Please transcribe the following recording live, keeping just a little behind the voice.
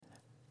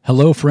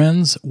Hello,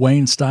 friends.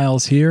 Wayne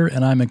Stiles here,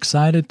 and I'm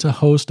excited to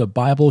host a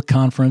Bible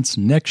conference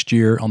next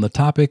year on the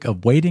topic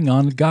of waiting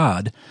on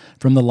God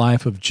from the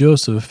life of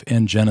Joseph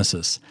in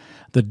Genesis.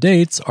 The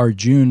dates are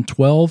June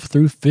 12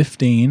 through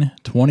 15,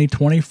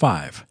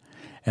 2025,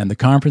 and the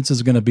conference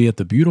is going to be at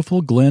the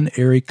beautiful Glen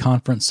Eyrie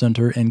Conference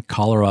Center in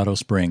Colorado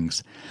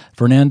Springs.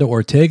 Fernando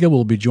Ortega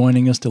will be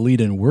joining us to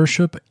lead in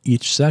worship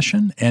each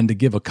session and to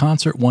give a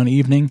concert one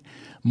evening.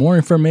 More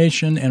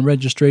information and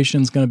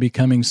registration is going to be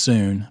coming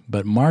soon,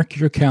 but mark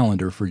your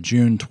calendar for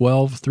June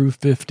 12 through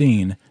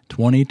 15,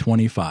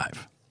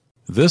 2025.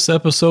 This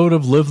episode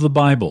of Live the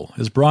Bible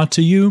is brought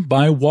to you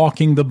by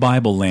Walking the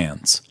Bible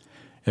Lands.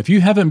 If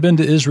you haven't been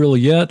to Israel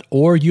yet,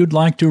 or you'd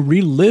like to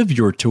relive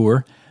your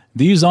tour,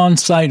 these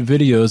on-site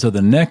videos are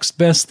the next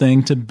best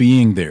thing to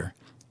being there.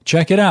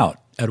 Check it out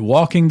at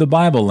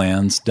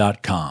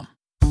walkingthebiblelands.com.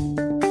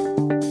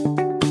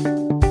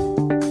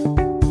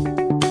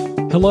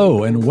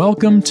 Hello, and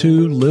welcome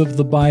to Live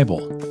the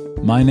Bible.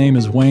 My name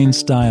is Wayne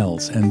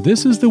Stiles, and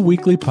this is the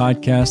weekly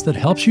podcast that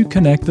helps you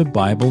connect the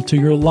Bible to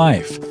your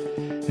life.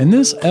 In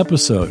this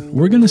episode,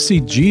 we're going to see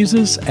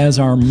Jesus as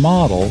our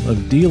model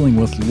of dealing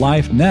with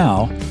life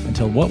now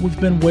until what we've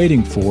been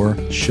waiting for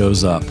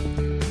shows up.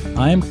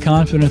 I am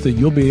confident that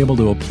you'll be able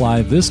to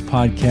apply this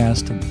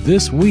podcast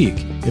this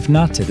week, if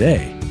not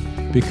today,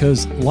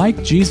 because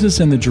like Jesus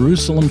in the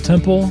Jerusalem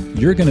temple,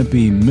 you're going to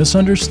be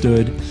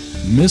misunderstood,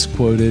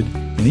 misquoted,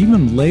 and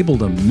even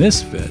labeled a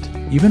misfit,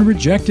 even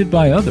rejected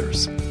by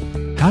others.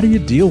 How do you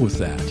deal with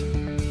that?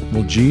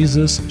 Well,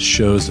 Jesus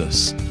shows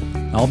us.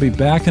 I'll be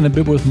back in a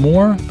bit with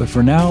more, but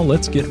for now,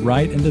 let's get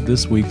right into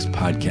this week's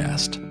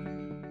podcast.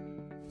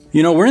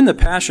 You know, we're in the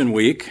Passion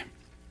Week,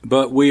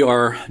 but we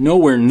are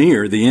nowhere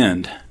near the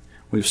end.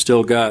 We've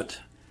still got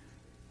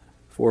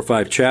 4 or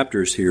 5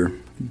 chapters here,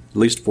 at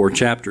least 4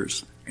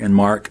 chapters in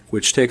Mark,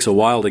 which takes a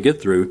while to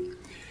get through.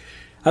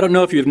 I don't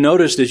know if you've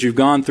noticed as you've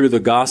gone through the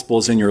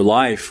Gospels in your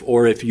life,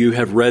 or if you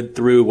have read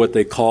through what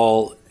they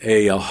call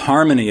a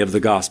harmony of the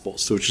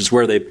Gospels, which is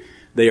where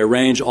they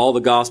arrange all the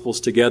Gospels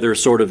together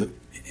sort of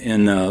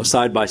in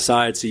side by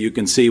side so you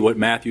can see what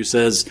Matthew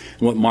says,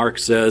 and what Mark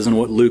says, and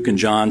what Luke and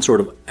John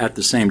sort of at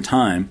the same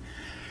time.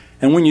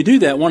 And when you do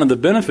that, one of the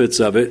benefits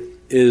of it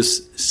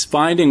is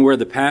finding where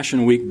the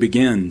Passion Week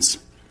begins.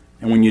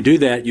 And when you do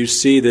that, you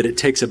see that it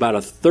takes about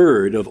a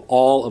third of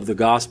all of the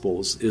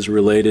Gospels is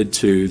related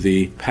to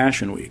the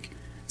Passion Week.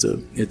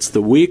 It's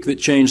the week that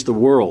changed the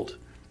world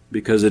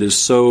because it is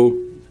so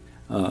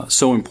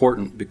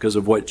important because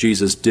of what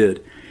Jesus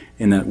did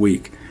in that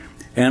week.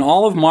 And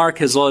all of Mark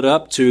has led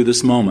up to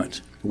this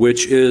moment,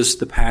 which is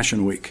the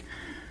Passion Week.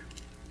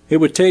 It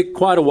would take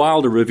quite a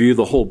while to review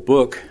the whole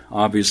book,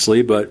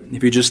 obviously, but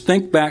if you just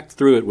think back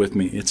through it with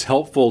me, it's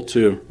helpful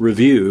to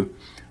review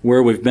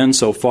where we've been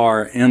so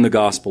far in the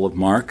Gospel of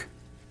Mark.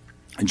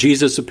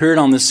 Jesus appeared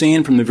on the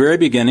scene from the very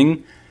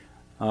beginning,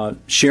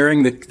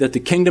 sharing that the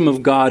kingdom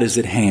of God is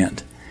at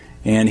hand.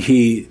 And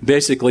he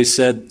basically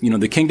said,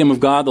 the kingdom of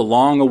God, the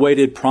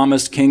long-awaited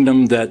promised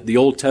kingdom that the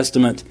Old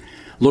Testament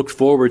looked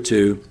forward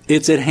to,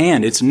 it's at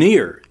hand, it's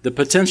near. The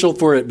potential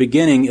for it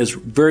beginning is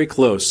very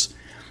close.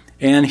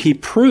 And he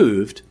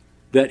proved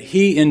that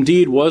he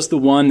indeed was the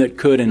one that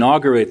could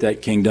inaugurate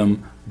that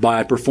kingdom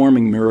by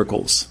performing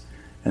miracles.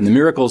 And the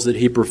miracles that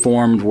he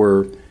performed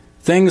were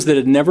things that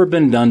had never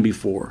been done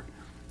before.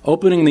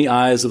 Opening the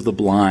eyes of the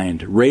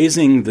blind,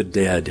 raising the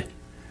dead,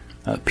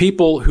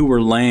 people who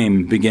were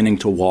lame beginning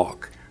to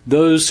walk,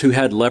 those who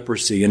had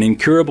leprosy, an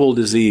incurable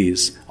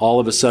disease,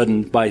 all of a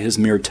sudden by his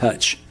mere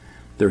touch,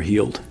 they're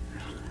healed.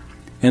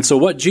 And so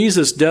what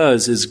Jesus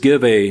does is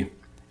give a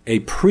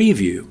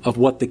preview of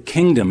what the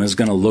kingdom is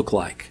going to look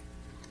like.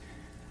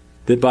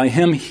 That by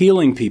him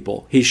healing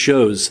people, he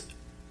shows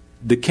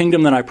the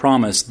kingdom that I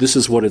promised, this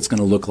is what it's going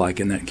to look like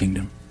in that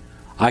kingdom.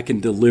 I can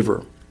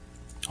deliver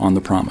on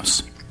the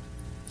promise.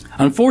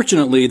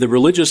 Unfortunately, the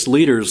religious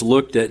leaders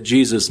looked at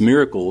Jesus'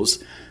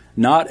 miracles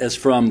not as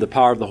from the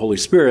power of the Holy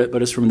Spirit,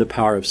 but as from the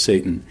power of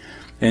Satan.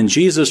 And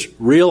Jesus,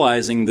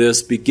 realizing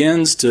this,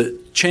 begins to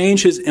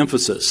change his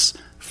emphasis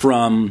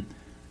from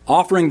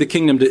offering the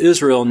kingdom to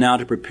Israel now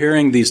to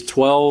preparing these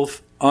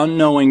 12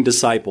 unknowing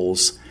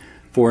disciples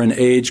for an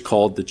age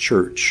called the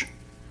church.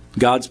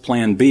 God's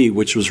plan B,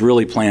 which was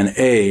really plan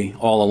A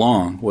all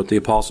along, what the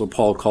Apostle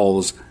Paul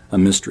calls a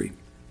mystery.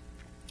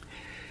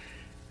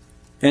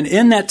 And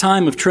in that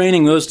time of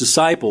training those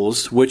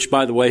disciples, which,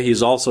 by the way,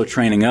 he's also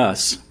training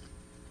us,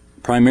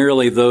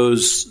 primarily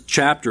those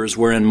chapters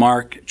were in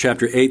Mark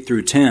chapter 8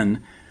 through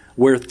 10,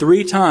 where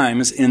 3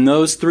 times in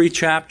those 3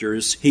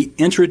 chapters he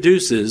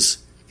introduces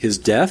his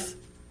death,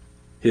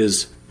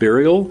 his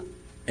burial,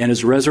 and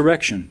his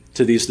resurrection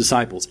to these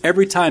disciples.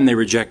 Every time they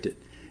reject it.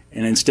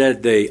 And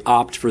instead they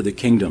opt for the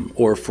kingdom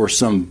or for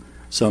some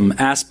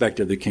aspect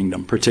of the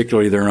kingdom,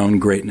 particularly their own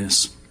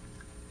greatness.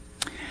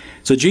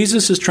 So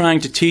Jesus is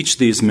trying to teach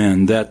these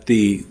men that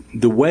the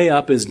way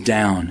up is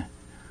down,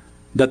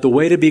 that the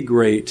way to be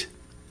great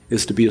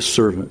is to be a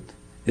servant,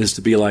 is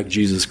to be like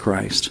Jesus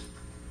Christ.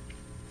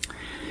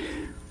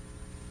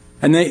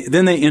 And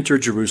then they enter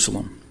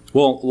Jerusalem,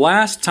 Well,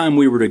 last time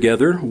we were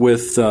together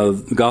with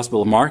the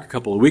Gospel of Mark a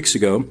couple of weeks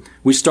ago,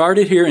 we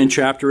started here in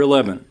chapter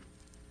 11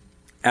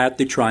 at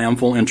the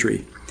triumphal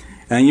entry.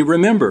 And you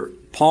remember,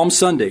 Palm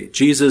Sunday,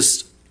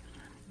 Jesus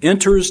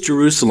enters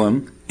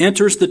Jerusalem,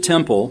 enters the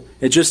temple.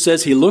 It just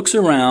says he looks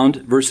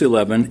around, verse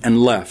 11,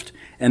 and left.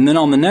 And then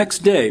on the next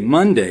day,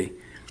 Monday,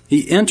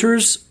 he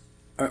enters,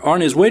 on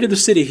his way to the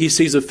city, he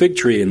sees a fig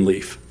tree in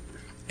leaf.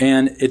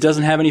 And it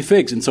doesn't have any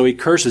figs, and so he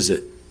curses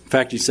it. In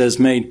fact, he says,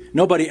 may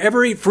nobody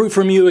ever eat fruit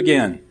from you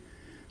again.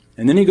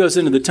 And then he goes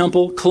into the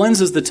temple,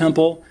 cleanses the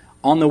temple.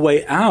 On the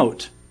way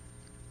out,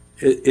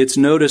 it's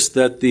noticed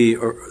that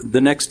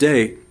the next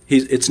day,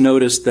 it's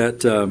noticed that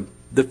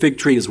the fig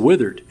tree is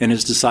withered, and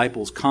his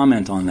disciples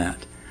comment on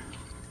that.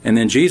 And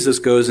then Jesus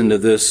goes into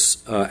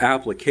this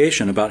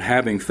application about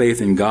having faith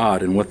in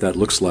God and what that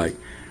looks like.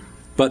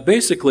 But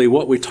basically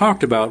what we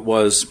talked about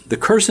was the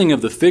cursing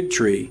of the fig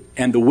tree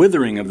and the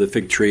withering of the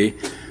fig tree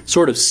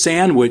sort of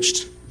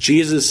sandwiched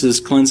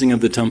Jesus' cleansing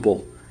of the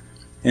temple.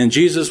 And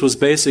Jesus was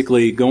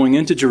basically going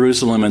into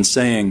Jerusalem and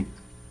saying,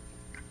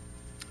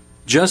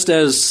 just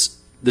as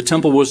the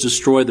temple was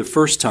destroyed the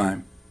first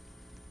time,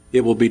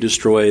 it will be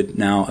destroyed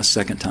now a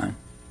second time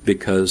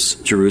because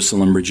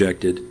Jerusalem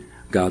rejected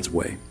God's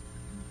way.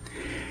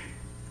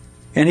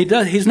 And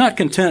he's not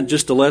content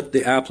just to let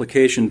the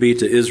application be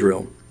to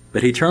Israel,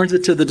 but he turns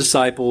it to the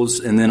disciples,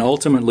 and then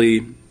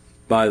ultimately,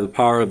 by the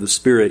power of the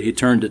Spirit, he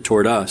turned it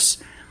toward us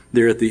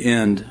there at the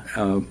end,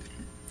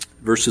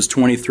 verses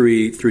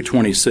 23 through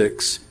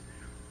 26,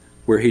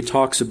 where he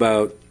talks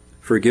about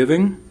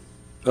forgiving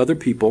other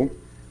people,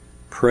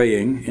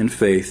 praying in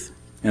faith,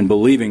 and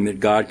believing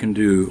that God can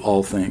do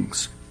all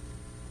things.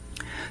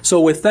 So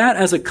with that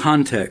as a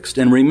context,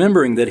 and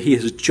remembering that he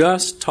has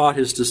just taught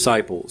his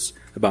disciples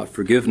about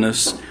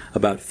forgiveness,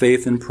 about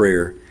faith and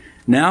prayer,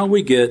 now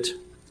we get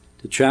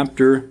to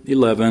chapter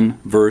 11,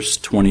 verse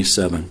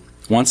 27.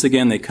 Once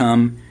again, they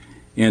come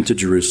into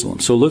Jerusalem.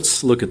 So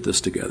let's look at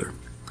this together.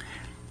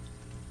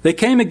 They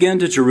came again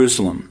to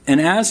Jerusalem, and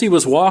as he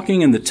was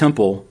walking in the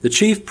temple, the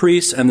chief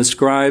priests and the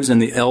scribes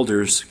and the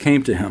elders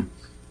came to him,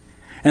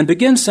 and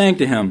began saying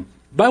to him,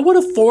 by what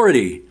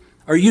authority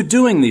are you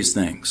doing these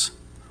things?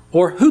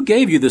 Or who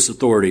gave you this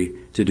authority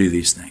to do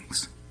these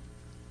things?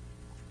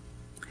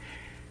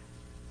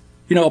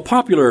 You know, a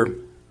popular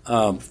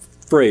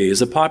phrase,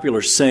 a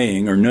popular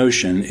saying or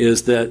notion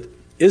is that,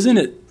 isn't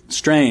it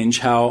strange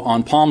how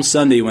on Palm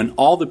Sunday when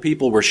all the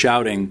people were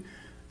shouting,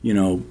 you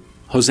know,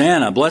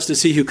 Hosanna, blessed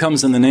is he who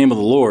comes in the name of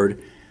the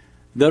Lord,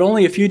 that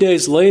only a few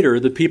days later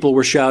the people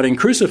were shouting,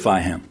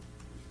 crucify him.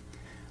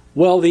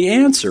 Well, the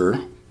answer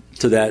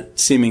to that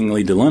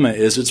seemingly dilemma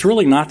is it's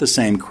really not the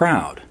same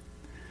crowd.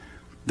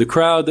 The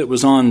crowd that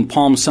was on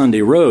Palm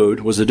Sunday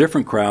Road was a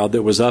different crowd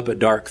that was up at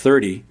dark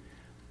 30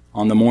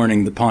 on the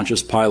morning that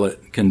Pontius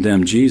Pilate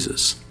condemned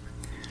Jesus.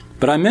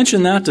 But I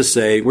mention that to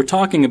say we're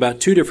talking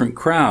about two different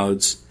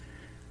crowds,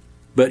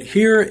 but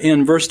here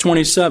in verse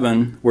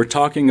 27, we're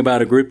talking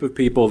about a group of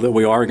people that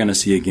we are going to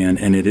see again,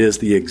 and it is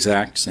the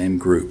exact same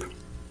group.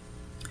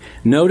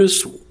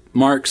 Notice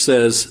Mark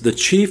says the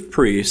chief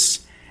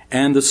priests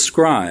and the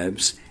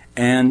scribes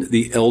and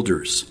the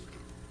elders.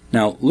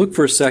 Now, look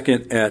for a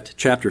second at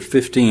chapter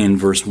 15,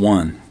 verse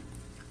 1,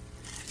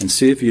 and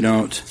see if you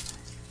don't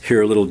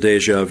hear a little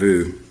déjà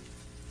vu.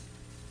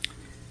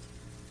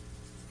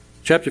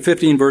 Chapter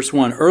 15, verse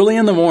 1, early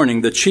in the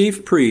morning, the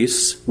chief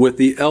priests with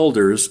the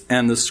elders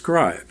and the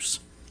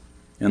scribes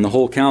and the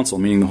whole council,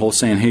 meaning the whole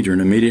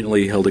Sanhedrin,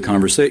 immediately held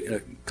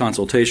a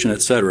consultation,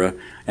 etc.,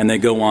 and they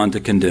go on to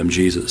condemn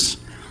Jesus.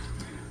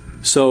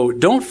 So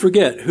don't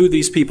forget who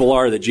these people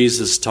are that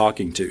Jesus is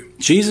talking to.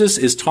 Jesus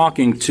is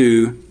talking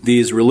to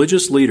these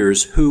religious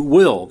leaders who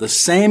will, the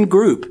same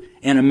group,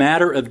 in a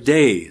matter of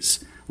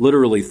days,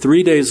 literally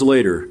 3 days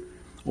later,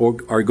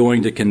 are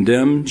going to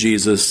condemn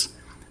Jesus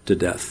to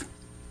death.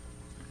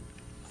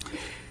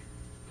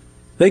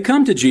 They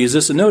come to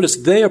Jesus, and notice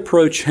they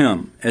approach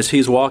him as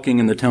he's walking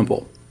in the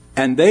temple.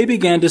 And they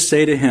began to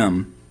say to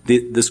him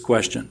this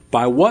question,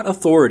 by what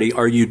authority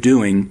are you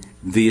doing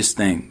these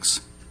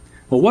things?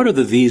 Well, what are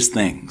these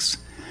things?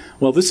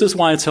 Well, this is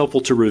why it's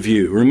helpful to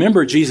review.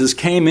 Remember, Jesus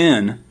came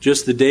in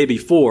just the day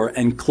before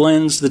and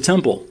cleansed the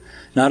temple.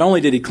 Not only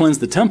did he cleanse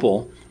the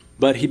temple,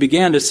 but he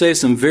began to say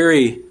some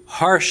very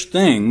harsh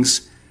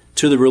things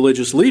to the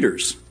religious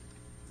leaders.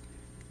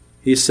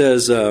 He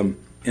says,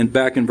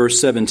 back in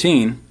verse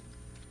 17,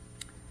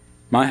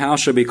 my house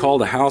shall be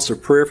called a house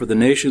of prayer for the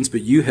nations,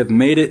 but you have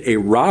made it a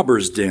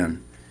robber's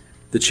den.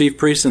 The chief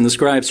priests and the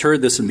scribes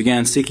heard this and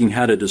began seeking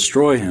how to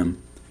destroy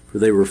him, for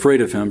they were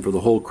afraid of him, for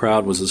the whole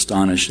crowd was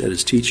astonished at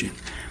his teaching.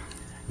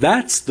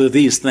 That's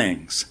these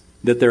things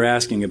that they're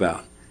asking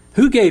about.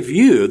 Who gave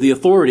you the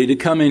authority to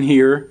come in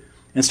here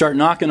and start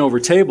knocking over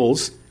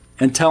tables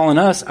and telling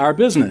us our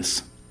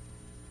business?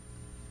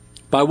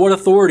 By what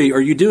authority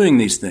are you doing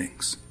these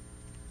things?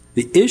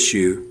 The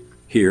issue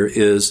here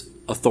is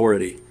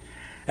authority.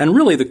 And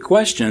really the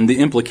question, the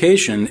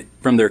implication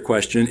from their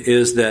question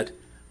is that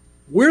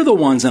we're the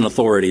ones in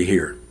authority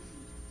here.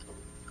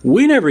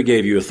 We never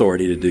gave you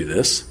authority to do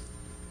this.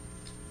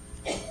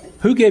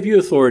 Who gave you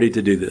authority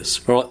to do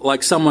this? Or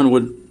like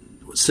someone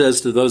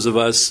says to those of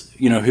us,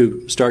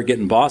 who start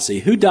getting bossy,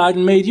 who died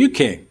and made you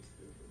king?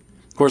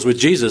 Of course, with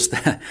Jesus,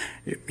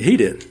 he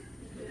did.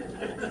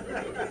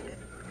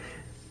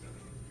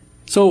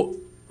 So,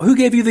 who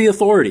gave you the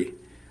authority?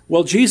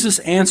 Well, Jesus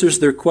answers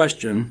their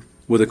question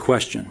with a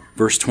question.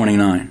 Verse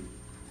 29.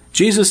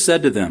 Jesus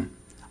said to them,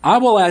 I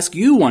will ask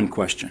you one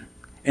question,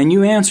 and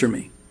you answer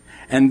me.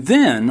 And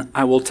then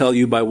I will tell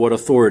you by what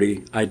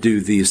authority I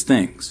do these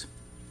things.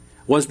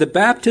 Was the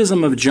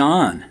baptism of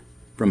John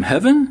from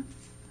heaven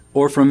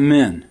or from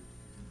men?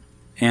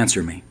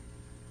 Answer me.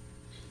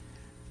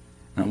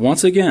 Now,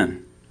 once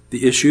again,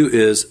 the issue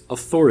is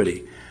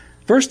authority.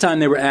 First time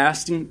they were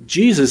asking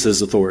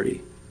Jesus'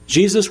 authority.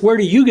 Jesus, where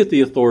do you get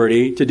the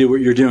authority to do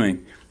what you're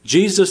doing?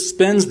 Jesus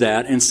spins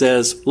that and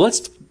says,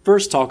 let's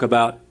first talk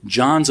about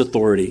John's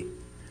authority.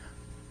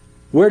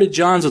 Where did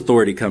John's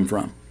authority come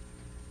from?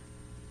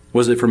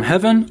 Was it from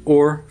heaven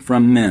or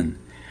from men?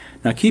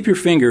 Now keep your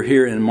finger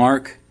here in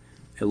Mark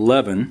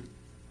 11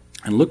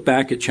 and look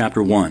back at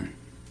chapter 1.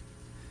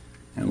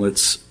 And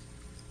let's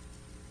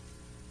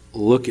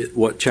look at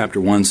what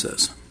chapter 1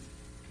 says.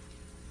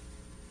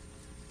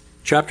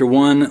 Chapter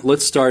 1,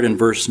 let's start in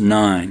verse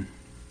 9.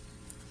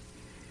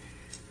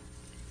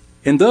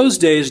 In those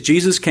days,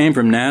 Jesus came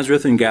from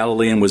Nazareth in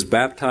Galilee and was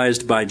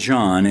baptized by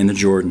John in the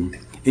Jordan.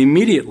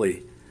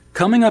 Immediately,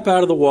 coming up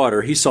out of the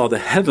water, he saw the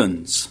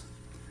heavens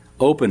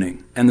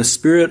opening and the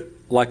Spirit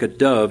like a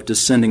dove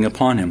descending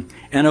upon him.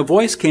 And a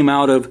voice came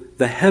out of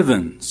the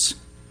heavens,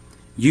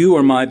 You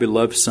are my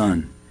beloved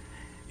Son,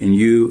 in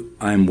you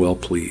I am well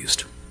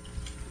pleased.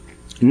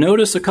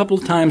 Notice a couple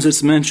of times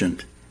it's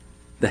mentioned,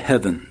 the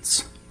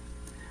heavens.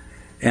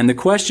 And the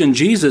question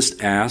Jesus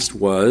asked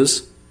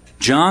was,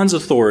 John's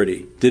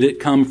authority, did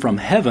it come from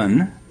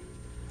heaven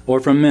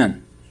or from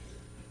men?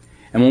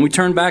 And when we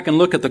turn back and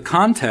look at the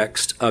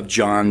context of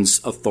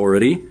John's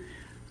authority,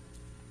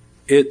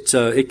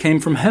 it came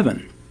from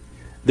heaven.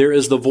 There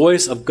is the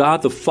voice of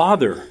God the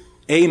Father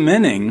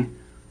amening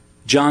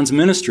John's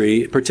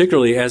ministry,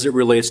 particularly as it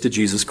relates to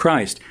Jesus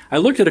Christ. I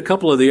looked at a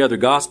couple of the other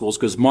Gospels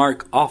because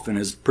Mark often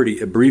is pretty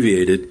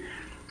abbreviated.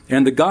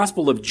 And the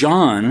Gospel of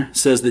John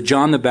says that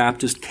John the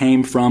Baptist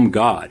came from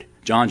God.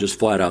 John just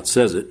flat out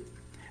says it.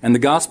 And the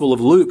Gospel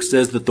of Luke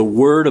says that the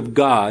Word of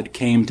God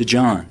came to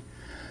John.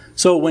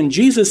 So when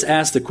Jesus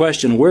asked the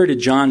question, where did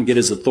John get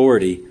his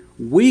authority?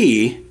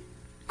 We,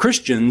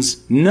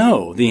 Christians,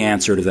 know the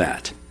answer to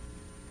that.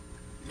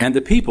 And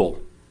the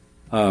people,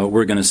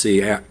 we're going to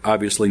see,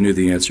 obviously knew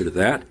the answer to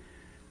that.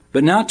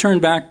 But now turn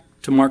back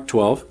to Mark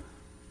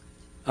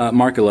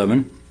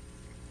 11.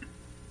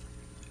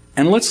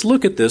 And let's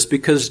look at this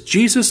because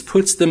Jesus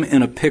puts them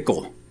in a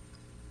pickle.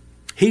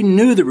 He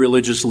knew the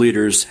religious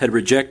leaders had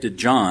rejected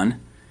John,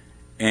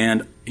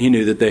 and he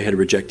knew that they had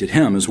rejected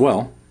him as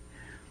well.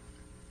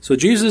 So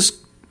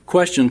Jesus'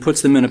 question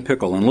puts them in a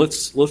pickle, and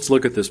let's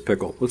look at this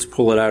pickle. Let's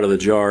pull it out of the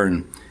jar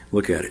and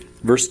look at it.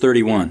 Verse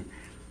 31.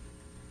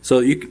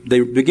 So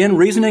they begin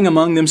reasoning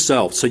among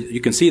themselves. So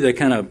you can see they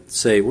kind of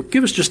say, well,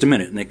 give us just a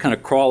minute. And they kind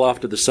of crawl off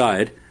to the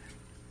side.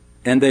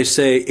 And they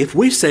say, if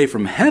we say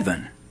from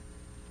heaven,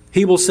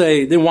 he will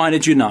say, then why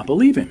did you not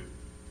believe him?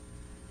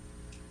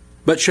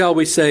 But shall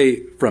we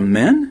say from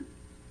men?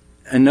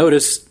 And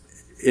notice,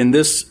 in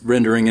this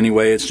rendering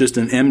anyway, it's just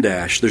an M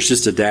dash. There's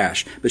just a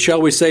dash. But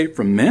shall we say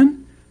from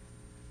men?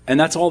 And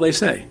that's all they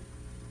say.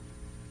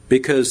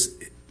 Because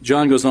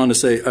Mark goes on to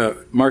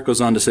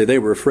say they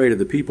were afraid of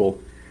the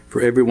people,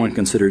 for everyone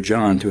considered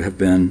John to have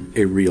been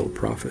a real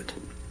prophet.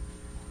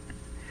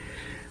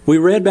 We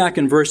read back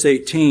in verse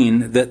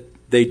 18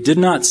 that they did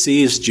not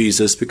seize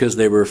Jesus because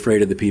they were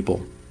afraid of the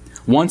people.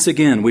 Once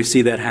again, we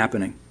see that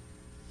happening.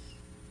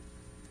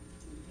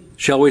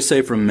 Shall we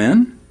say from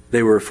men?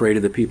 They were afraid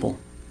of the people.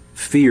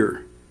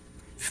 Fear.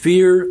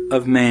 Fear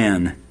of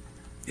man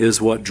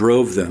is what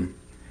drove them.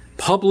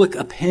 Public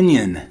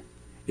opinion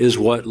is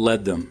what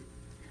led them.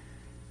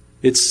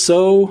 It's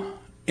so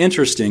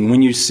interesting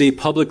when you see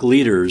public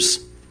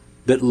leaders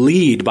that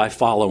lead by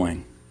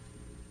following.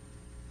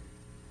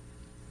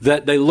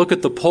 That they look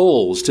at the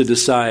polls to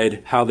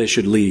decide how they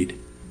should lead,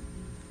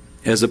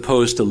 as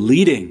opposed to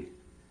leading,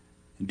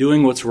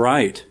 doing what's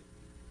right,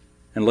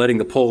 and letting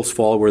the polls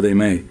fall where they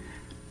may.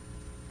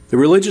 The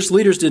religious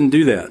leaders didn't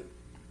do that.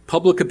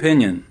 Public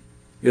opinion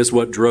is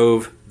what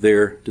drove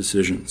their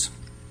decisions.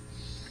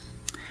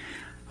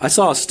 I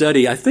saw a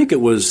study, I think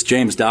it was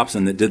James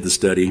Dobson that did the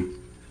study,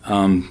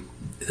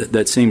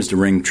 that seems to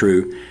ring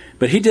true.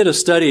 But he did a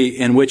study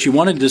in which he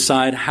wanted to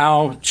decide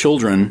how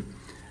children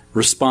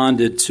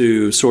responded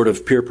to sort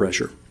of peer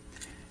pressure.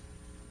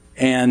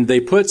 And they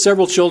put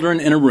several children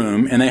in a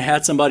room, and they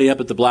had somebody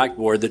up at the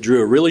blackboard that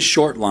drew a really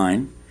short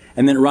line,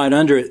 and then right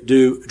under it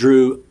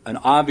drew an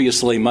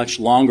obviously much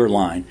longer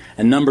line,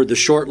 and numbered the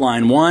short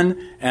line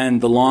 1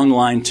 and the long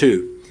line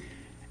 2.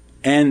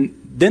 And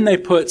then they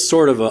put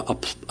sort of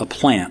a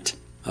plant,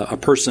 a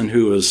person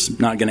who was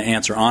not going to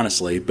answer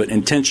honestly, but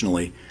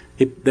intentionally.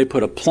 They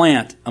put a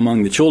plant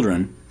among the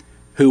children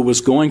who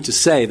was going to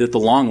say that the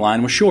long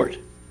line was short.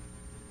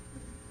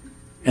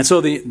 And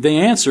so the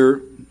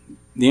answer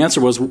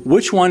was,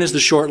 which one is the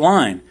short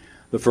line?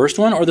 The first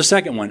one or the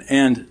second one?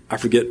 And I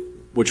forget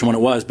which one it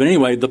was. But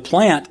anyway, the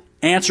plant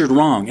answered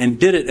wrong and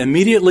did it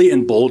immediately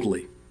and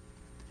boldly.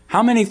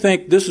 How many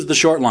think this is the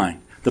short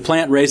line? The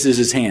plant raises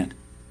his hand.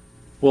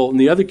 Well, and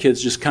the other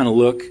kids just kind of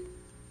look,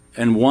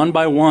 and one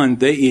by one,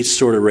 they each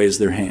sort of raise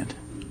their hand.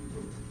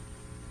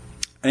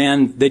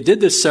 And they did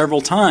this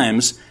several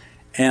times,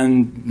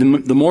 and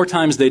the more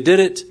times they did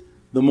it,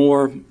 the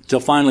more, till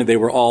finally they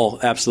were all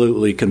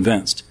absolutely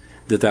convinced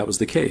that that was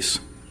the case.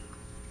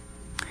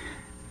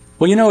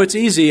 Well, you know, it's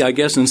easy, I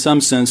guess, in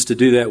some sense, to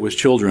do that with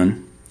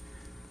children.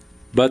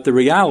 But the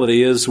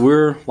reality is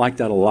we're like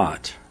that a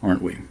lot,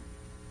 aren't we?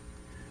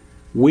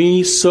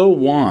 We so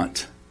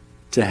want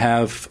to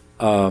have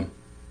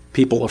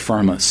people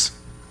affirm us.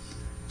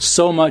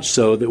 So much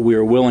so that we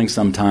are willing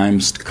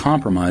sometimes to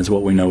compromise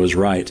what we know is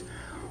right.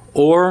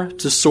 Or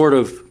to sort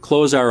of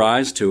close our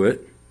eyes to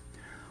it.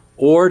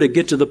 Or to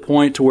get to the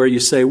point to where you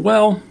say,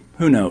 well,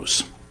 who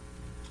knows?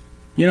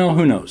 You know,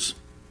 who knows?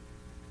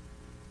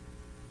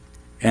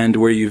 And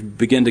where you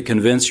begin to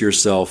convince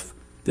yourself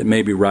that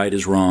maybe right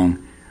is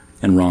wrong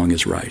and wrong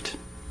is right.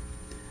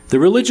 The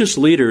religious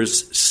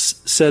leaders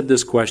said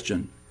this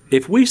question: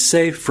 if we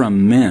say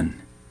from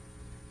men,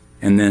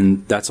 and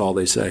then that's all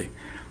they say.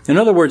 In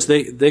other words,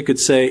 they could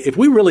say, if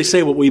we really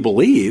say what we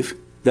believe,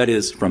 that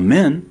is from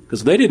men,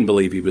 because they didn't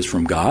believe he was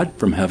from God,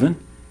 from heaven.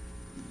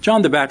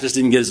 John the Baptist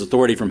didn't get his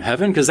authority from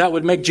heaven because that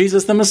would make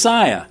Jesus the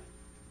Messiah.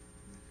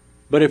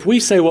 But if we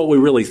say what we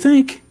really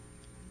think,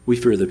 we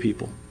fear the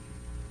people.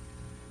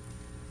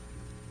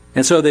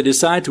 And so they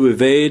decide to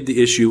evade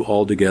the issue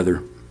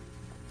altogether.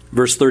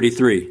 Verse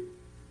 33,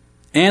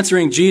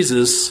 answering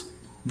Jesus,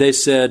 they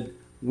said,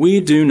 we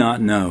do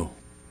not know.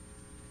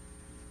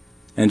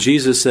 And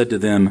Jesus said to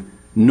them,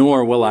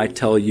 nor will I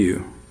tell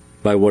you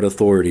by what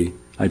authority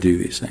I do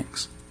these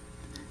things.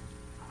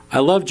 I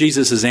love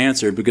Jesus'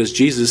 answer because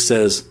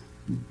Jesus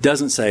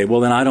doesn't say, well,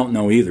 then I don't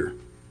know either.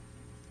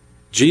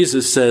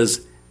 Jesus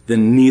says,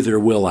 then neither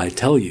will I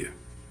tell you.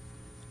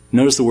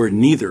 Notice the word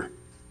neither.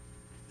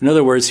 In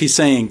other words, he's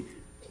saying,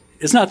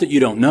 it's not that you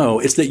don't know,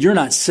 it's that you're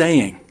not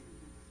saying.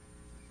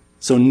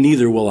 So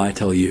neither will I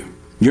tell you.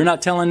 You're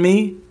not telling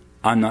me,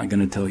 I'm not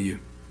going to tell you.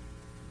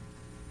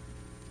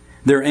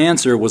 Their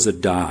answer was a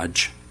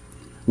dodge.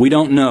 We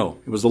don't know.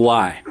 It was a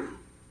lie.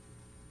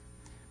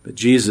 But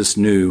Jesus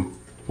knew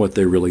what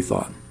they really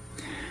thought.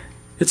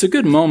 It's a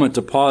good moment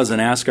to pause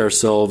and ask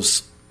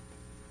ourselves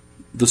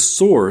the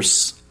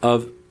source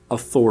of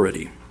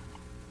authority.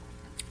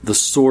 The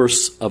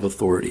source of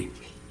authority.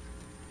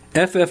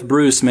 F.F.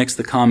 Bruce makes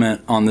the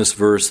comment on this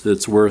verse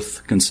that's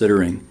worth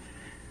considering.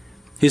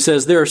 He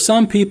says, there are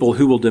some people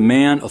who will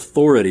demand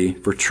authority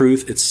for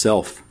truth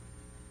itself,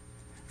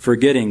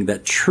 forgetting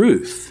that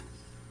truth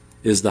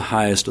is the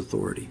highest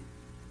authority.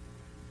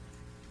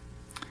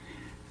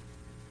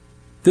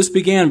 This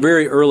began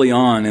very early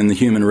on in the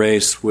human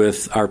race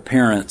with our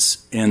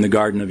parents in the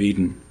Garden of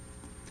Eden.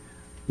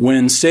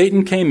 When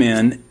Satan came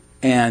in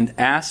and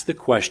asked the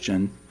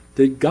question,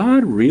 did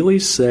God really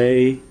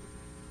say ...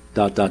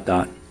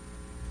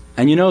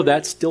 And you know,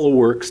 that still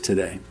works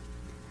today.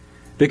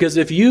 Because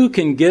if you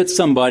can get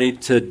somebody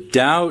to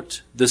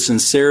doubt the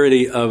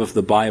sincerity of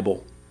the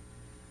Bible,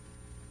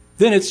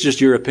 then it's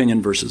just your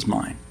opinion versus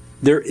mine.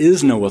 There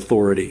is no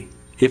authority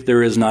if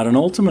there is not an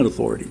ultimate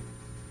authority.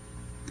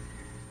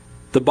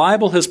 The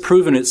Bible has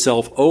proven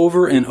itself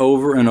over and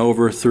over and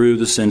over through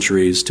the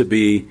centuries to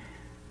be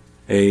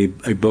a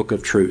book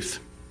of truth,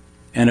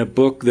 and a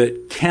book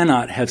that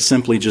cannot have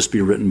simply just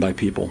be written by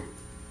people.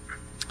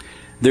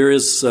 There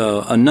is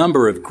a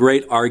number of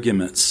great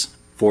arguments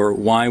for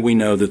why we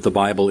know that the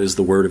Bible is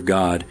the Word of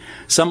God.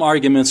 Some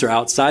arguments are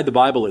outside the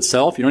Bible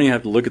itself. You don't even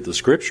have to look at the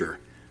Scripture.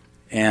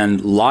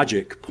 And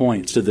logic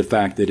points to the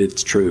fact that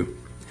it's true.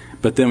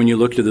 But then when you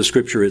look to the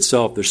Scripture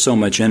itself, there's so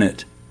much in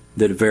it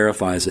that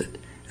verifies it,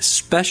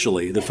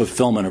 especially the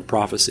fulfillment of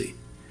prophecy.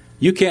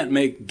 You can't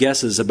make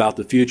guesses about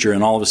the future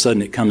and all of a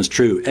sudden it comes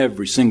true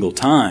every single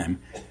time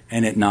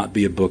and it not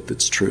be a book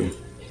that's true.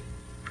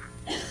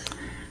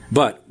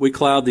 But we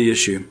cloud the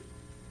issue.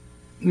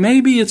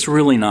 Maybe it's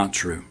really not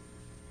true.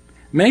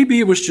 Maybe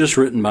it was just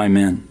written by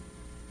men.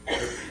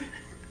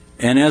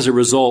 And as a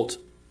result,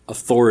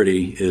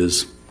 authority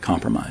is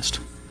compromised.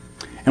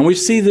 And we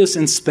see this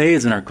in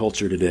spades in our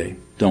culture today,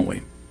 don't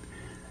we?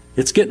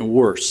 It's getting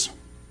worse.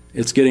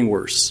 It's getting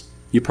worse.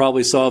 You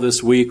probably saw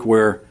this week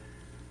where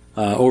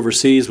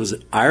overseas, was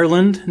it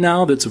Ireland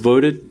now that's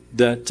voted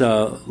that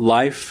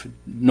life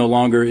no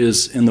longer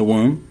is in the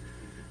womb?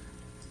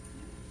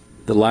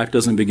 That life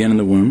doesn't begin in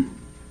the womb?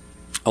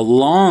 A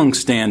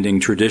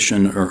long-standing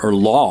tradition or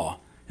law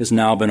has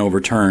now been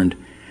overturned.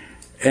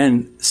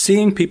 And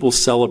seeing people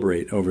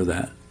celebrate over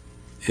that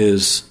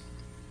is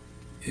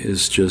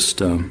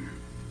just,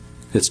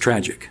 it's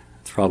tragic.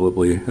 It's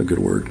probably a good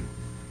word.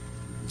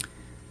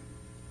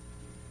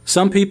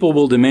 Some people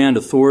will demand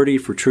authority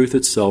for truth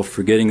itself,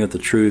 forgetting that the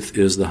truth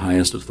is the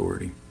highest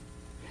authority.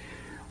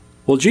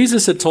 Well,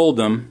 Jesus had told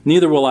them,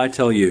 neither will I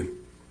tell you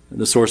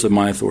the source of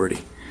my authority.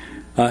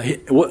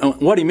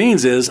 What he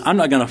means is, I'm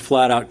not going to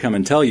flat out come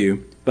and tell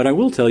you, but I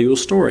will tell you a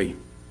story.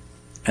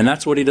 And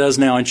that's what he does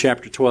now in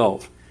chapter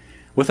 12.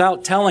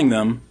 Without telling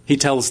them, he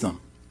tells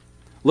them.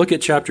 Look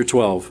at chapter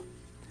 12,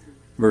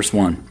 verse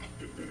 1.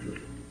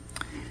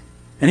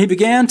 And he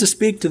began to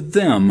speak to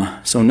them.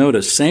 So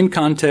notice, same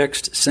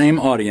context, same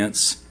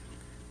audience,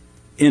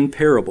 in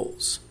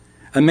parables.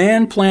 A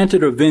man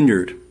planted a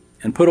vineyard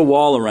and put a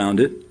wall around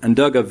it and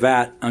dug a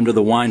vat under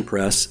the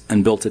winepress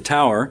and built a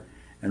tower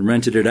and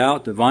rented it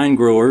out to vine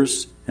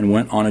growers and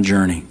went on a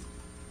journey.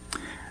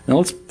 Now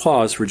let's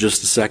pause for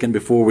just a second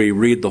before we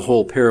read the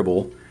whole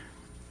parable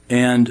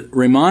and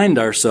remind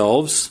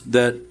ourselves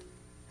that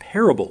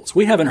parables,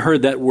 we haven't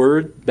heard that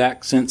word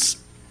back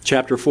since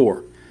chapter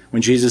 4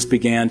 when Jesus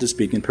began to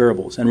speak in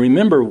parables. And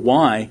remember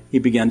why he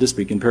began to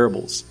speak in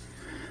parables.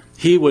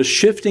 He was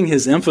shifting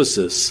his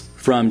emphasis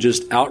from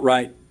just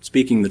outright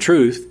speaking the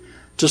truth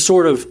to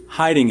sort of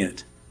hiding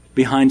it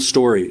behind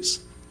stories,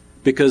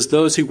 because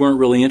those who weren't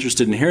really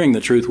interested in hearing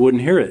the truth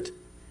wouldn't hear it.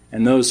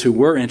 And those who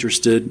were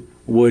interested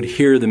would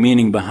hear the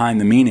meaning behind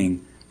the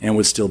meaning and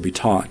would still be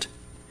taught.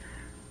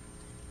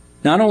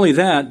 Not only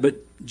that, but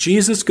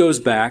Jesus goes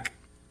back,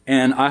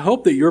 and I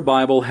hope that your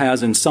Bible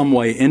has in some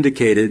way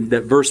indicated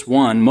that verse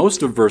 1,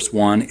 most of verse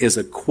 1, is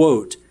a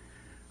quote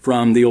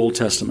from the Old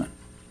Testament.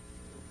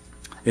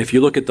 If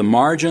you look at the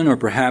margin, or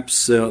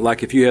perhaps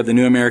like if you have the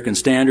New American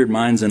Standard,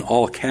 mine's in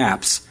all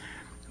caps,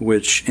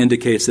 which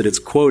indicates that it's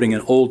quoting an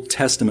Old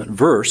Testament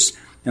verse.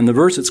 And the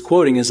verse it's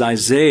quoting is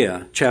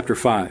Isaiah chapter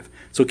 5.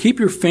 So keep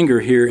your finger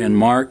here in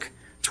Mark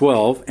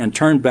 12 and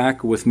turn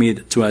back with me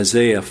to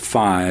Isaiah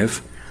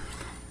 5,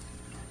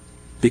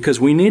 because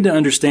we need to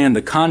understand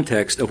the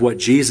context of what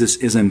Jesus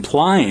is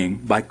implying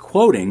by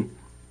quoting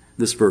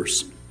this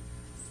verse.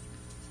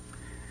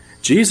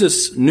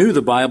 Jesus knew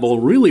the Bible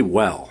really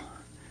well.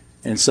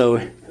 And so,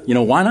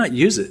 why not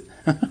use it?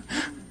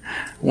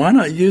 Why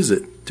not use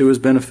it to his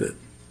benefit?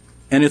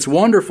 And it's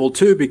wonderful,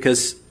 too,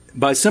 because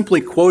by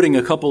simply quoting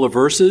a couple of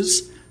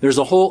verses, there's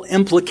a whole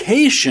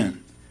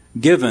implication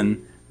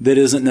given that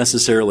isn't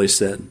necessarily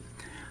said.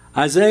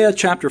 Isaiah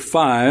chapter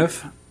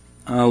 5,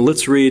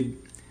 let's read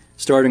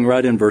starting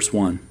right in verse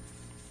 1.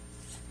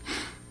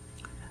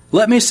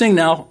 Let me sing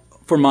now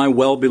for my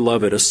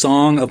well-beloved, a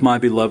song of my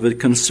beloved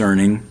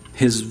concerning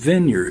his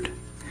vineyard.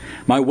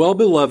 My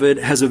well-beloved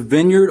has a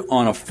vineyard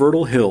on a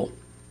fertile hill.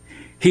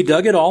 He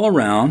dug it all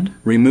around,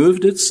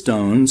 removed its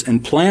stones,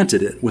 and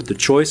planted it with the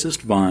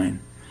choicest vine.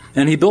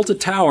 And he built a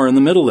tower in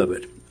the middle of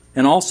it,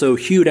 and also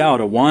hewed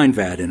out a wine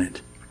vat in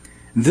it.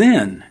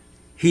 Then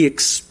he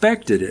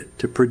expected it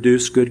to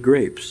produce good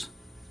grapes,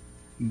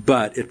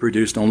 but it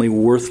produced only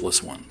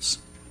worthless ones.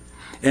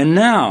 And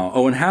now,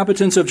 O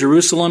inhabitants of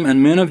Jerusalem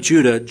and men of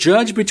Judah,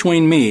 judge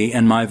between me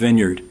and my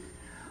vineyard.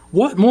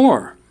 What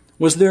more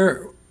was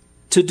there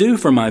to do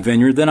for my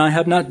vineyard than I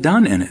have not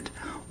done in it?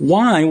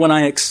 Why, when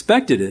I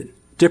expected it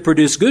to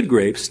produce good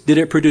grapes, did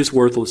it produce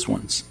worthless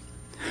ones?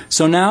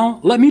 So now,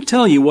 let me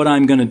tell you what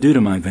I'm going to do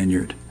to my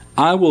vineyard.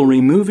 I will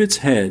remove its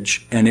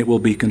hedge, and it will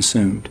be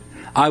consumed.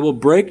 I will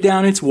break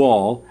down its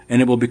wall,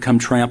 and it will become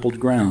trampled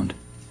ground.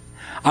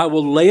 I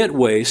will lay it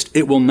waste.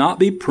 It will not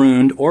be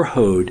pruned or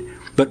hoed,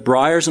 but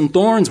briars and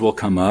thorns will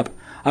come up.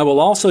 I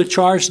will also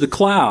charge the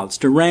clouds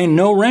to rain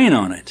no rain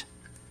on it.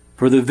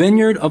 For the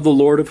vineyard of the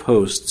Lord of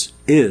hosts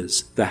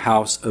is the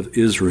house of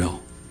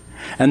Israel,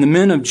 and the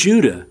men of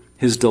Judah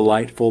his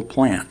delightful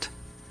plant.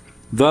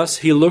 Thus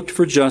he looked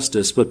for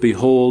justice, but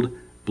behold,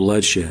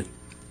 bloodshed.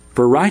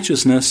 For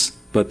righteousness,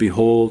 but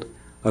behold,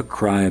 a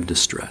cry of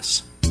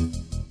distress.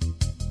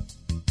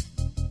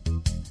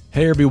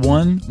 Hey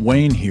everyone,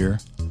 Wayne here.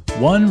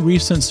 One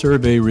recent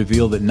survey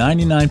revealed that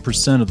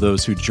 99% of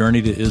those who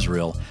journey to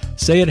Israel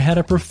say it had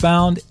a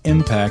profound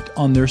impact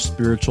on their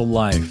spiritual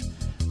life.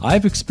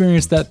 I've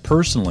experienced that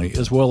personally,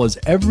 as well as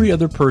every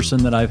other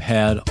person that I've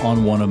had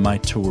on one of my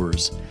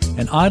tours.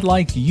 And I'd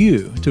like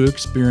you to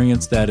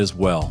experience that as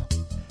well.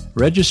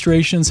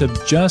 Registrations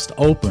have just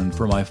opened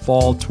for my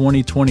fall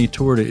 2020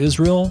 tour to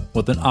Israel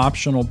with an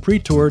optional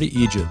pre-tour to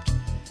Egypt.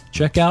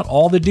 Check out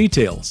all the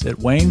details at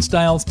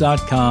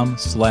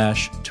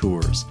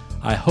waynestyles.com/tours.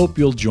 I hope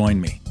you'll join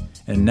me.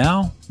 And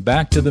now,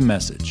 back to the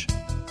message.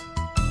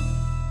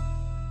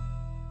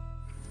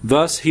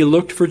 Thus he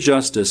looked for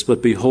justice,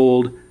 but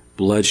behold,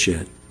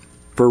 bloodshed.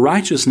 For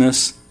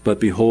righteousness, but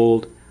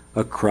behold,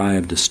 a cry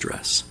of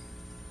distress.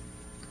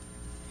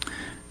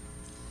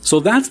 So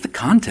that's the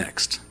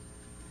context.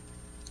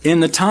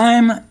 In the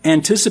time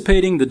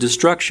anticipating the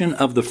destruction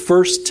of the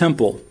first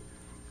temple,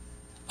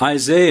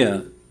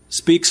 Isaiah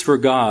speaks for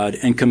God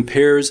and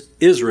compares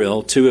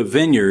Israel to a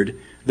vineyard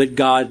that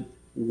God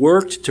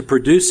worked to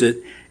produce it.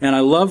 And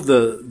I love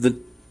the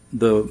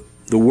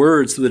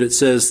words that it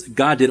says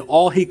God did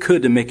all he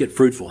could to make it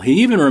fruitful.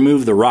 He even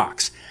removed the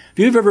rocks. If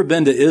you've ever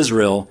been to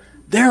Israel,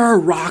 there are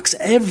rocks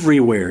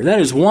everywhere.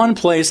 That is one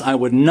place I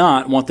would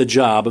not want the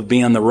job of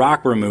being the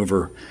rock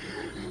remover.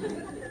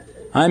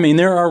 I mean,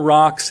 there are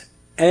rocks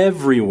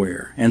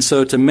everywhere. And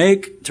so to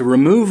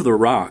remove the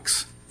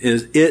rocks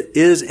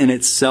is in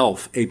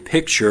itself a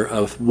picture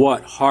of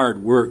what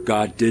hard work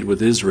God did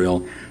with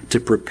Israel to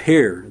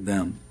prepare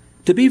them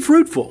to be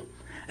fruitful.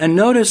 And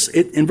notice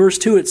in verse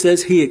 2 it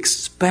says he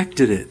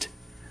expected it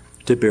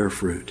to bear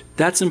fruit.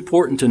 That's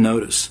important to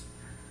notice.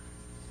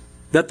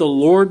 That the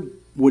Lord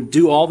would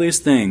do all these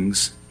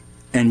things,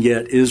 and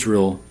yet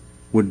Israel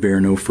would bear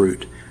no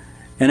fruit.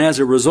 And as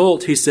a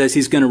result, he says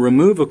he's going to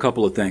remove a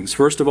couple of things.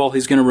 First of all,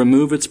 he's going to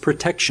remove its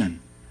protection.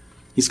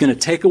 He's going to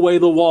take away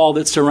the wall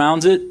that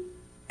surrounds it,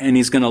 and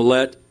he's going to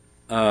let,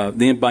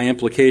 by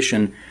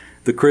implication,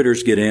 the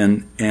critters get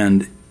in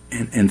and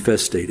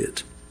infestate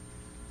it.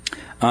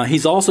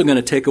 He's also going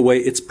to take away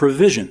its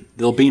provision.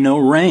 There'll be no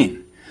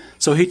rain.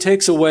 So he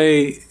takes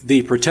away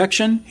the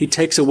protection, he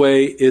takes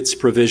away its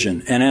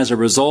provision, and as a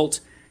result,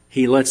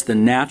 he lets the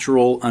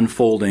natural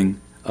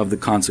unfolding of the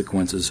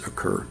consequences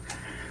occur.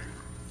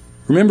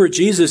 Remember,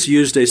 Jesus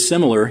used a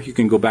similar, you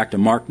can go back to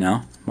Mark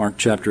now, Mark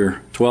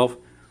chapter 12.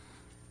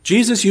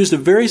 Jesus used a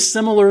very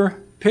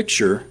similar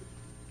picture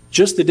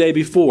just the day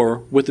before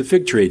with the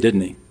fig tree,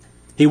 didn't he?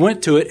 He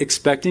went to it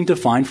expecting to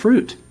find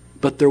fruit,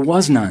 but there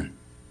was none.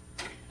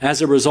 As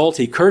a result,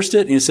 he cursed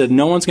it and he said,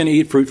 no one's going to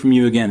eat fruit from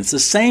you again. It's the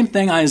same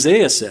thing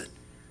Isaiah said.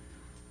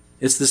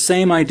 It's the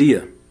same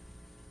idea.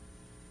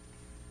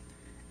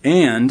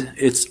 And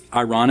it's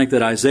ironic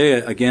that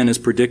Isaiah, again, is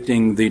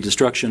predicting the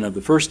destruction of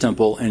the first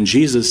temple, and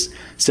Jesus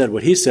said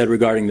what he said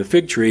regarding the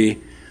fig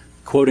tree,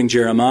 quoting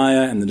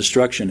Jeremiah and the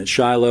destruction at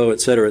Shiloh,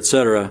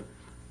 etc.,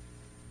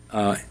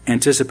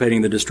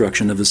 anticipating the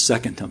destruction of the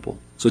second temple.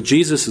 So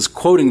Jesus is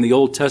quoting the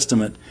Old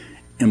Testament,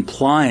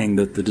 implying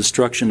that the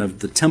destruction of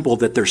the temple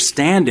that they're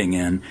standing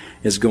in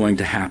is going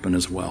to happen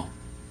as well.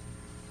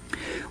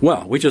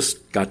 Well, we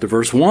just got to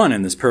verse 1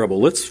 in this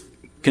parable. Let's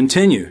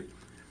continue,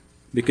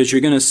 because you're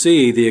going to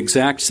see the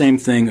exact same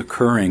thing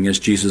occurring as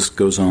Jesus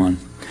goes on.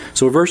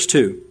 So verse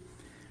 2.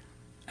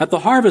 At the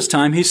harvest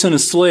time, he sent a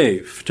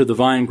slave to the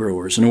vine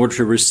growers in order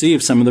to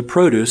receive some of the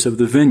produce of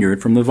the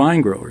vineyard from the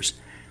vine growers.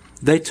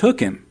 They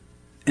took him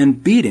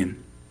and beat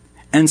him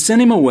and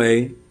sent him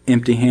away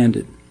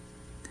empty-handed.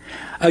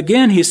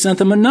 Again, he sent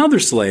them another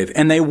slave,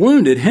 and they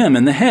wounded him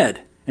in the head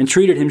and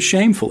treated him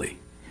shamefully.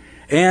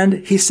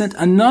 And he sent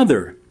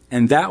another,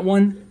 and that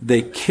one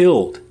they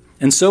killed.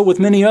 And so with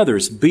many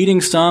others,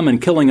 beating some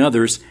and killing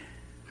others,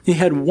 he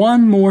had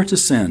one more to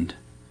send,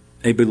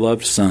 a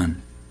beloved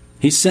son.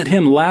 He sent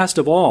him last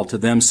of all to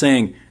them,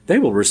 saying, they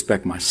will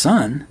respect my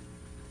son.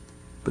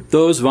 But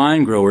those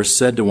vine growers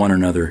said to one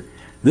another,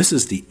 this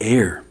is the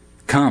heir.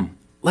 Come,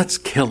 let's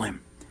kill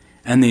him,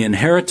 and the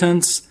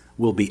inheritance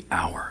will be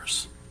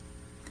ours.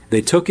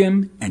 They took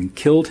him and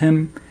killed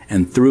him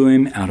and threw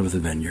him out of the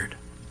vineyard.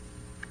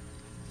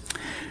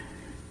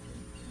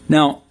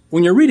 Now,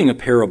 when you're reading a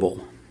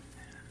parable,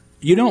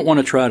 you don't want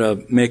to try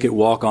to make it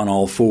walk on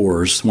all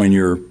fours when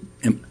you're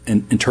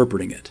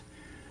interpreting it.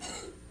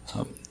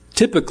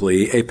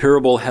 Typically, a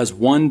parable has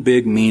one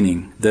big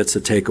meaning that's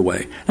a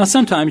takeaway. Now,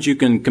 sometimes you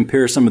can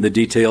compare some of the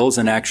details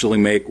and actually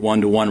make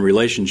one-to-one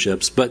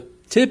relationships,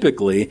 but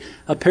typically,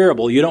 a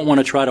parable, you don't want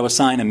to try to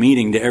assign a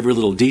meaning to every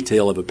little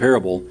detail of a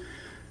parable,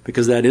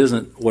 because that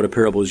isn't what a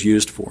parable is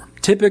used for.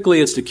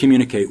 Typically, it's to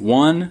communicate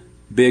one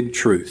big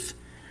truth.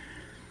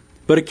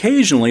 But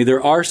occasionally,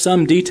 there are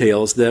some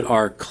details that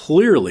are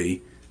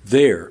clearly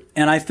there.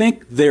 And I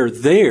think they're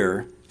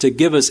there to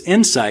give us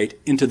insight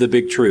into the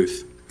big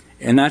truth.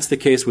 And that's the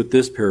case with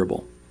this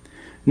parable.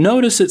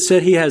 Notice it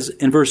said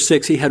in verse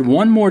 6, he had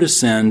one more to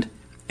send,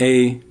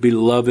 a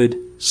beloved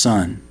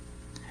son.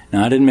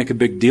 Now, I didn't make a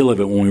big deal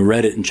of it when we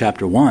read it in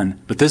chapter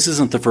 1, but this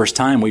isn't the first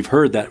time we've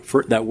heard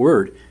that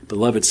word,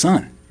 beloved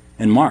son,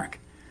 in Mark.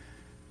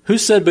 Who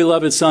said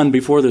beloved son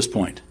before this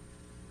point?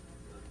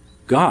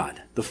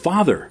 God, the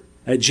Father,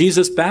 at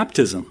Jesus'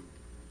 baptism.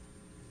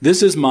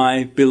 This is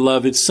my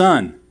beloved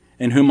son,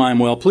 in whom I am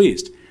well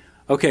pleased.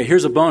 Okay,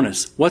 here's a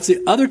bonus. What's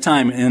the other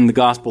time in the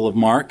Gospel of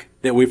Mark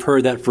that we've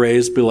heard that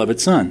phrase, beloved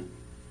son?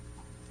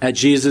 At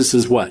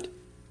Jesus' what?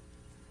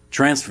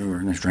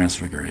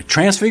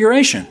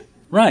 Transfiguration.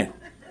 Right.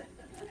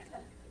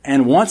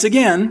 And once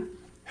again,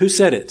 who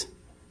said it?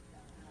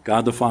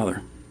 God the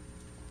Father.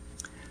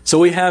 So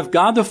we have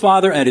God the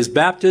Father at his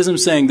baptism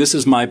saying, this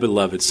is my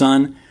beloved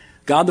son.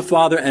 God the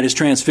Father at his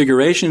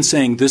transfiguration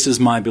saying, this is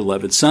my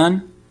beloved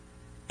son.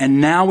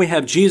 And now we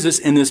have Jesus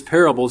in this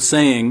parable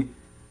saying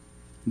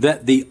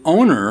that the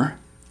owner,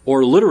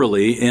 or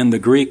literally in the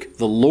Greek,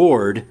 the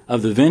Lord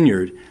of the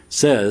vineyard,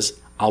 says,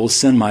 I will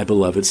send my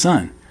beloved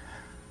son.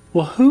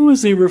 Well, who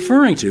is he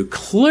referring to?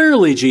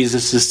 Clearly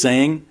Jesus is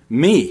saying,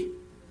 me.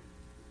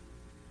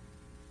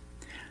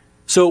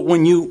 So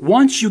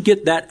once you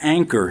get that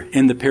anchor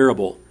in the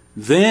parable,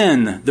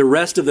 then the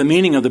rest of the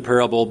meaning of the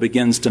parable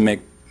begins to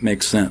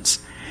make sense.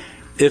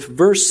 If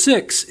verse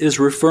 6 is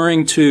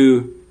referring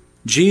to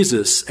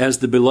Jesus as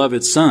the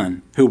beloved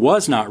son, who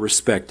was not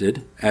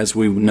respected, as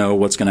we know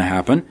what's going to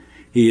happen,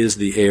 he is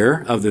the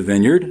heir of the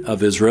vineyard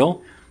of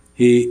Israel.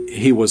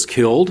 He was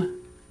killed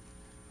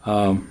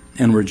and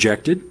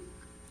rejected.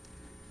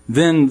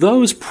 Then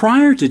those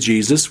prior to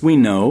Jesus, we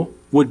know,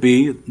 would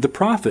be the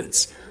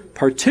prophets, But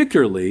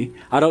particularly,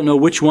 I don't know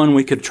which one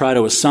we could try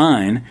to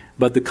assign,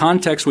 but the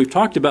context we've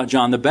talked about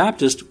John the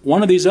Baptist,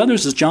 one of these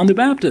others is John the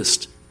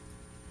Baptist.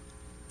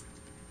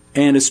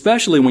 And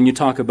especially when you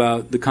talk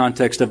about the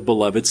context of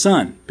beloved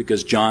son,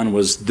 because John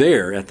was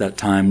there at that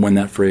time when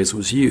that phrase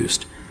was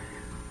used.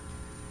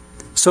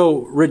 So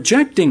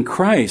rejecting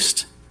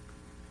Christ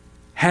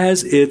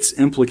has its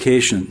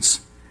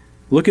implications.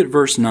 Look at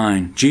verse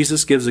 9.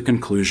 Jesus gives a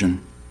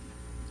conclusion.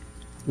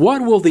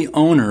 What will the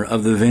owner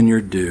of the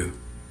vineyard do?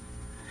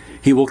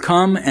 He will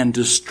come and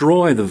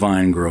destroy the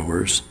vine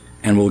growers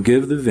and will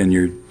give the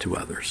vineyard to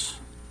others.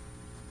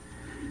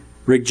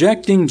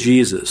 Rejecting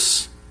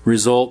Jesus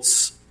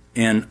results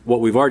in what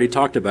we've already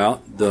talked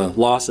about, the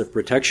loss of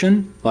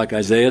protection, like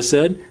Isaiah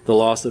said, the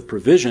loss of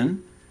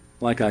provision,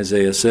 like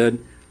Isaiah said,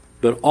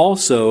 but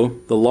also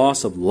the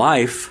loss of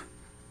life,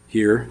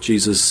 here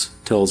Jesus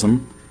tells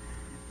them,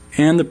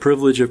 and the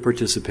privilege of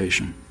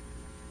participation.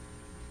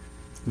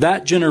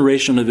 That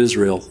generation of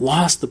Israel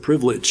lost the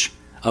privilege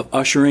of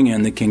ushering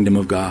in the kingdom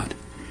of God.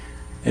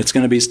 It's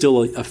going to be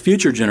still a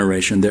future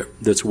generation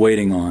that's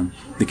waiting on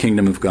the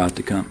kingdom of God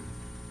to come.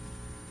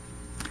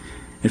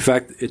 In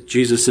fact,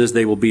 Jesus says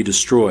they will be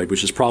destroyed,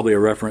 which is probably a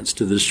reference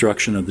to the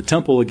destruction of the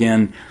temple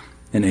again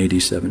in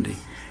AD 70.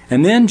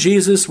 And then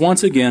Jesus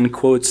once again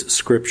quotes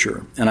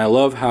Scripture, and I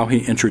love how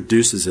he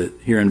introduces it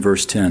here in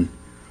verse 10.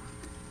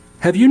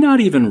 Have you not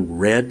even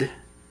read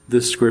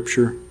this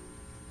Scripture?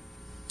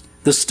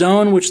 The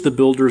stone which the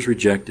builders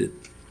rejected,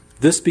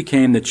 this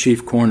became the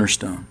chief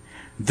cornerstone.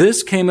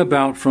 This came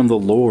about from the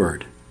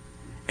Lord,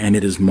 and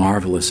it is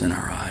marvelous in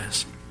our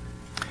eyes.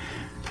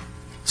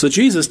 So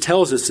Jesus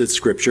tells us it's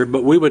Scripture,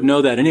 but we would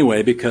know that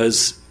anyway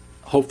because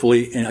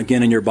hopefully, and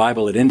again in your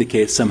Bible, it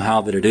indicates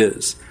somehow that it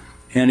is.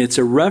 And it's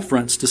a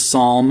reference to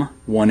Psalm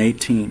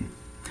 118.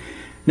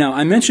 Now,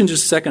 I mentioned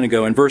just a second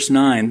ago in verse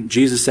 9,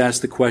 Jesus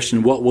asked the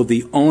question, what will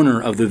the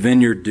owner of the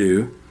vineyard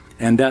do?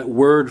 And that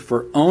word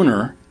for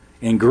owner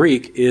in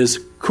Greek is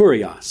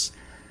kurios.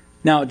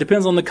 Now, it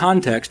depends on the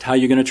context how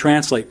you're going to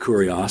translate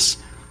kurios.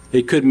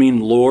 It could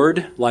mean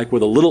Lord, like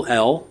with a little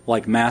L,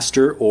 like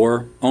master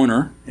or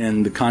owner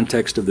in the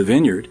context of the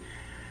vineyard.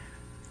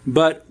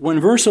 But when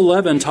verse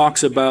 11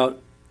 talks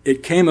about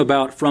it came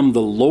about from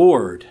the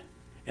Lord,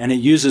 and it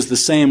uses the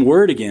same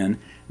word again,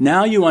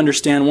 now you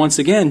understand once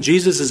again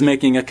Jesus is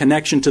making a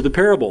connection to the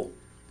parable.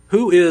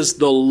 Who is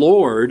the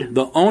Lord,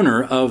 the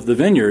owner of the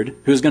vineyard,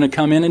 who's going to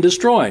come in and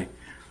destroy?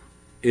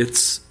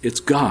 It's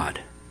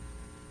God.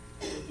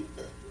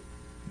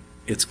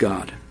 It's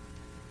God.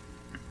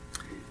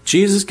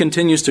 Jesus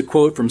continues to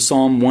quote from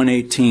Psalm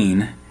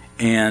 118,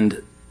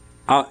 and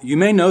you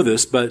may know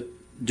this, but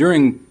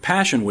during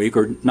Passion Week,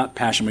 or not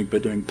Passion Week,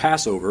 but during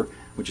Passover,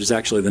 which is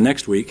actually the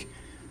next week,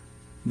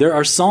 there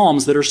are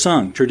psalms that are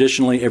sung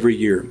traditionally every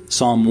year.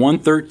 Psalm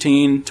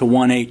 113 to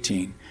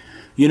 118.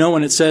 You know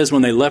when it says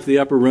when they left the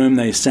upper room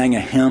they sang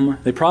a hymn?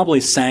 They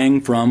probably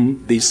sang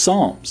from these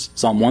psalms,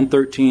 Psalm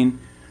 113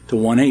 to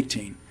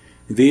 118.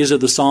 These are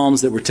the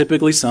psalms that were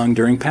typically sung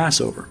during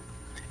Passover.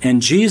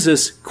 And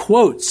Jesus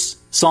quotes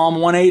Psalm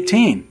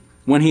 118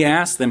 when he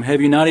asked them,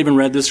 have you not even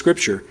read this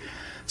scripture?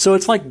 So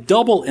it's like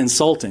double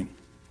insulting.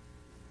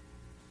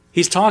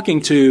 He's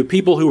talking to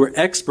people who were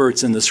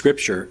experts in the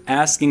scripture,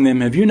 asking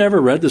them, have you never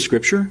read the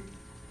scripture?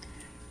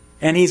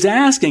 And he's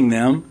asking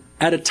them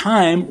at a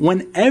time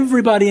when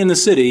everybody in the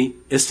city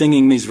is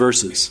singing these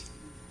verses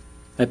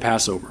at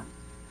Passover.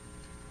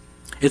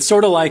 It's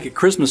sort of like at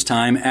Christmas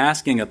time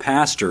asking a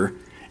pastor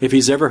if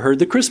he's ever heard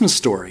the Christmas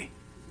story.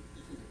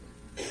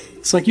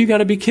 It's like, you got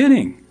to be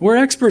kidding. We're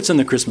experts in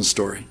the Christmas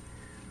story.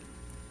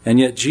 And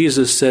yet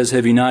Jesus says,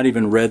 have you not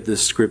even read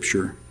this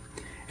scripture?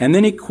 And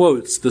then he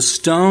quotes, the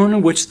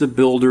stone which the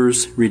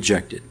builders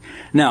rejected.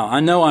 Now,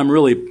 I know I'm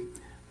really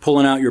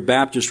pulling out your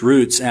Baptist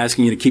roots,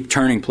 asking you to keep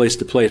turning place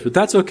to place, but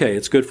that's okay.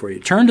 It's good for you.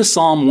 Turn to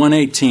Psalm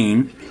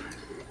 118.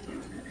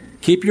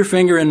 Keep your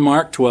finger in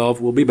Mark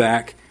 12. We'll be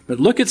back. But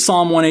look at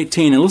Psalm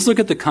 118, and let's look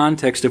at the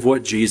context of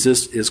what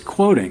Jesus is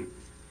quoting.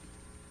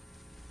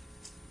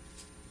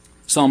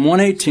 Psalm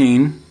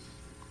 118,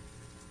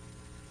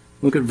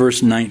 look at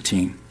verse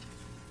 19.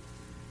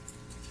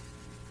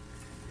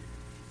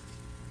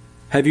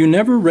 Have you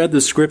never read the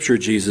scripture,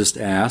 Jesus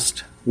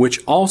asked,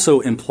 which also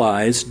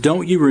implies,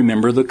 don't you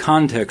remember the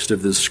context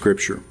of this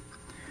scripture?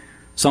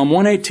 Psalm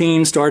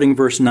 118, starting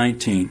verse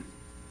 19,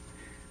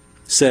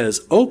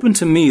 says, open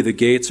to me the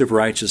gates of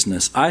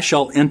righteousness. I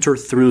shall enter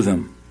through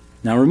them.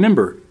 Now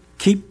remember,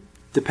 keep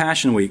the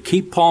Passion Week,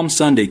 keep Palm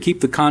Sunday, keep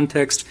the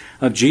context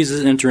of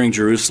Jesus entering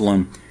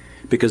Jerusalem,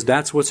 because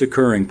that's what's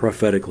occurring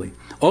prophetically.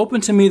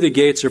 Open to me the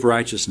gates of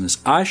righteousness.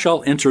 I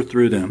shall enter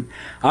through them.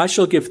 I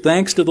shall give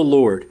thanks to the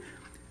Lord.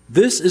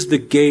 This is the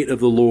gate of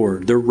the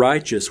Lord. The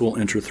righteous will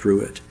enter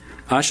through it.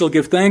 I shall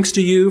give thanks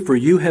to you, for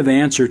you have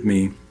answered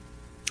me,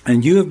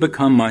 and you have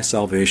become my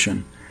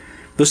salvation.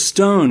 The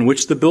stone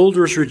which the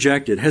builders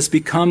rejected has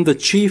become the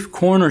chief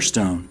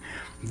cornerstone.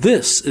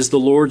 This is the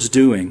Lord's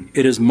doing.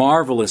 It is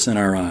marvelous in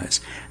our eyes.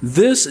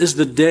 This is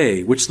the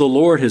day which the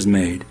Lord has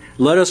made.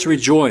 Let us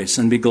rejoice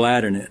and be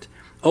glad in it.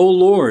 O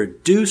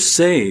Lord, do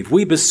save,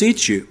 we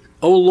beseech you.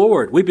 O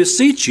Lord, we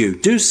beseech you,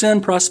 do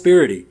send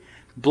prosperity.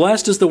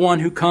 Blessed is the one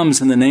who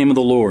comes in the name of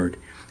the Lord.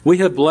 We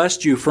have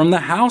blessed you from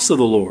the house of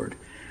the Lord.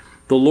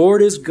 The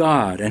Lord is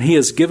God, and he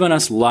has given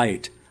us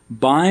light.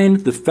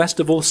 Bind the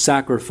festival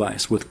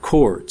sacrifice with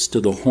cords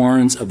to the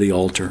horns of the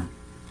altar.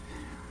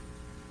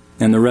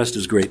 And the rest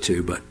is great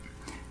too, but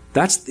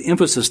that's the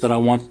emphasis that I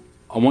want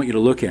you to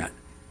look at.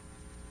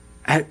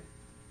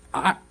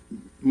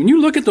 When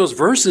you look at those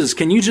verses,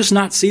 can you just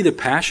not see the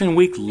Passion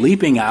Week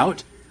leaping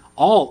out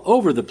all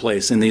over the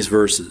place in these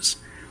verses?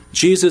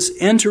 Jesus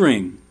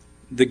entering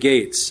the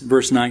gates,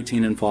 verse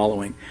 19 and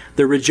following.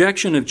 The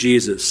rejection of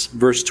Jesus,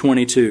 verse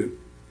 22.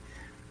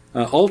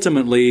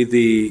 Ultimately,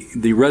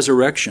 the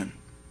resurrection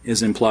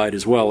is implied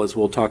as well, as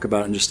we'll talk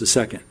about in just a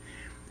second.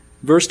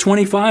 Verse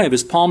 25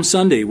 is Palm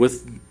Sunday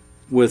with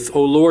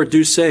O Lord,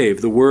 do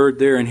save. The word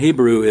there in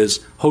Hebrew is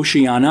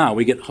Hoshiana.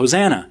 We get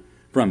Hosanna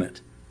from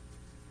it.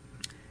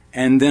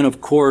 And then,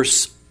 of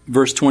course,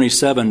 verse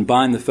 27,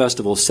 bind the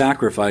festival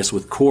sacrifice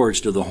with cords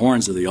to the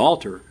horns of the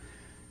altar,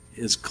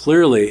 is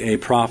clearly a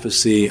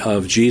prophecy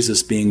of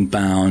Jesus being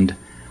bound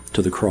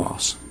to the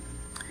cross.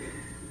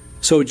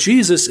 So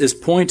Jesus is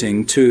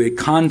pointing to a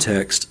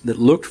context that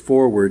looked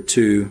forward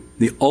to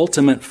the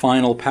ultimate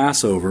final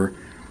Passover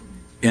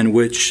in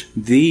which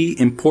the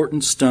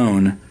important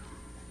stone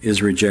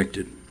is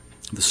rejected.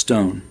 The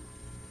stone.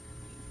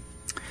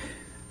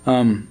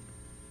 I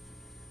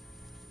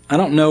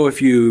don't know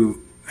if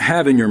you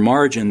have in your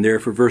margin there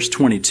for verse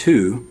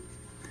 22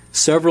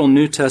 several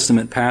New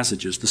Testament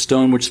passages. The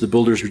stone which the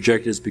builders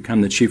rejected has become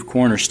the chief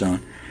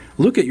cornerstone.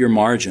 Look at your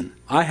margin.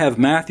 I have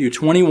Matthew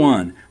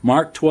 21,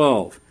 Mark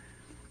 12,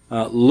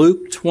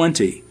 Luke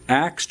 20,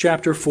 Acts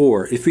chapter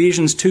 4,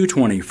 Ephesians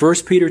 2:20,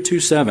 1 Peter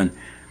 2:7.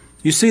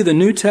 You see, the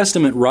New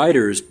Testament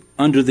writers,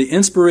 under the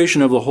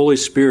inspiration of the Holy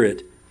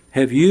Spirit,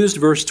 have used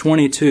verse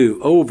 22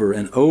 over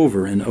and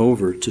over and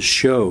over to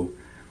show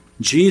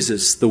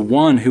Jesus, the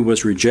one who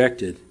was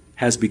rejected,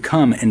 has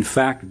become, in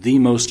fact, the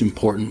most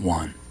important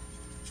one.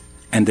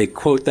 And they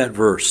quote that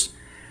verse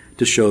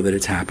to show that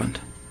it's happened.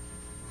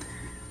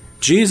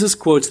 Jesus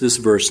quotes this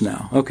verse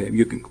now. Okay,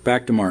 you can go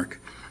back to Mark.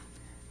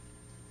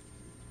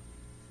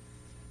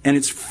 And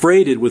it's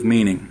freighted with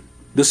meaning.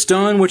 The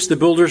stone which the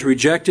builders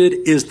rejected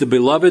is the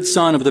beloved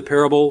son of the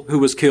parable who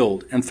was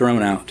killed and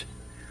thrown out.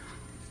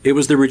 It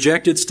was the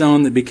rejected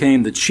stone that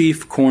became the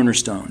chief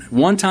cornerstone.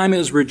 One time it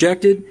was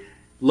rejected,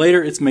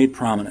 later it's made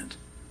prominent.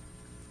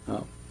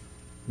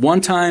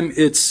 One time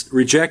it's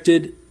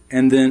rejected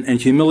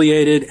and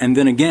humiliated, and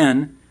then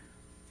again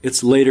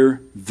it's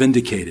later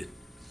vindicated.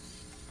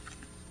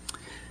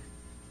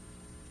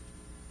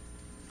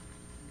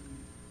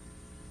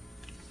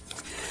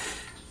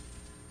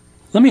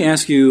 Let me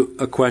ask you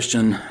a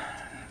question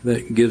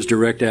that gives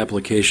direct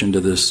application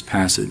to this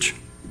passage.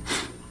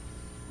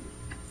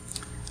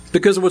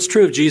 Because what's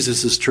true of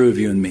Jesus is true of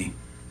you and me.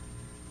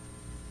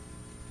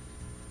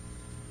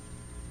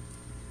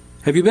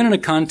 Have you been in a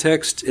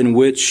context in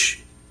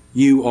which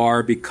you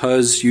are,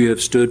 because you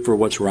have stood for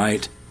what's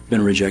right,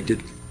 been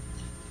rejected?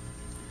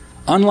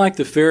 Unlike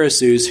the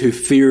Pharisees who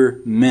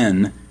fear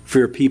men,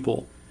 fear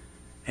people,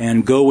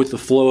 and go with the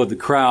flow of the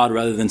crowd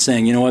rather than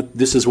saying, you know what,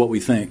 this is what we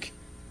think.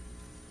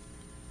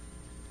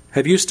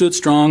 Have you stood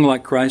strong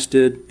like Christ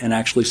did and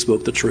actually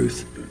spoke the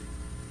truth?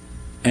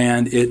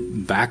 And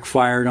it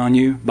backfired on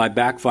you? By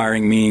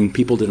backfiring, meaning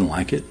people didn't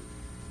like it.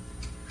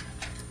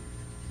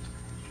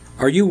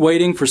 Are you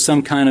waiting for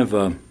some kind of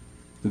a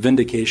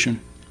vindication?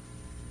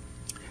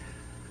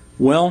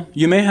 Well,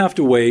 you may have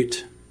to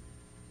wait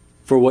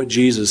for what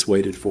Jesus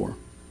waited for.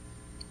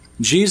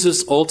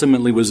 Jesus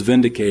ultimately was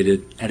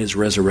vindicated at his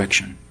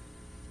resurrection.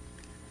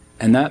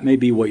 And that may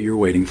be what you're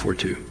waiting for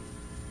too.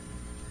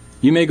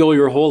 You may go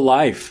your whole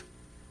life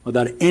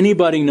without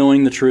anybody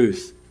knowing the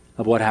truth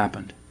of what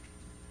happened.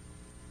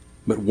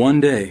 But one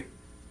day,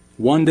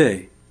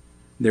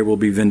 there will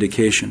be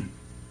vindication.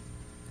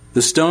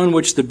 The stone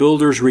which the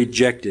builders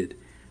rejected,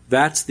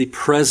 that's the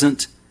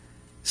present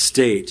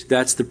state.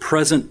 That's the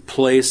present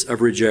place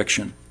of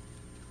rejection.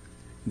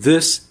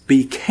 This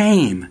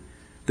became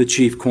the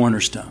chief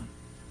cornerstone.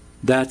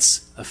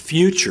 That's a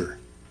future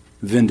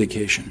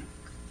vindication.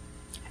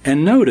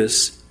 And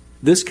notice,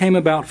 this came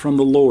about from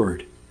the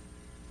Lord.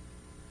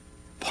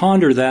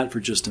 Ponder that for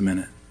just a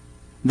minute.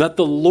 That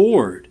the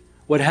Lord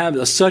would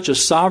have such a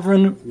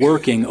sovereign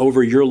working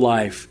over your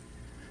life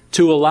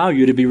to allow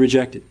you to be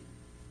rejected,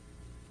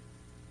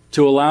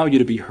 to allow you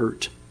to be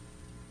hurt,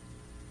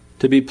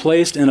 to be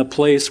placed in a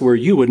place where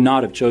you would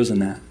not have chosen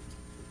that.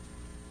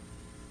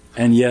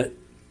 And yet,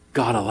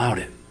 God allowed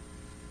it.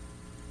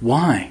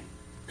 Why?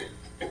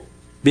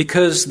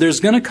 Because there's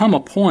going to come a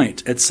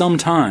point at some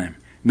time,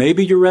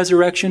 maybe your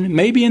resurrection,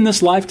 maybe in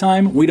this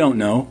lifetime, we don't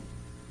know,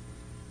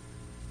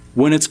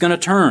 when it's going to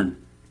turn.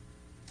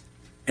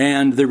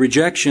 And the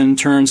rejection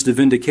turns to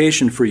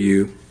vindication for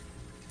you,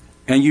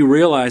 and you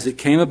realize it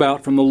came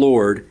about from the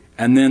Lord,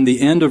 and then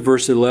the end of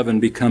verse 11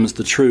 becomes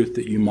the truth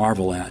that you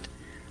marvel at.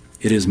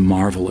 It is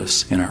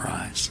marvelous in our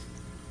eyes.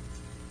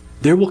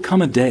 There will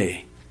come a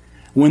day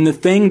when the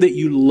thing that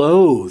you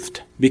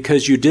loathed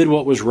because you did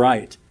what was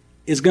right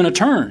is going to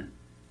turn.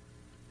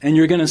 And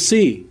you're going to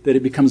see that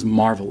it becomes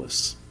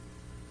marvelous.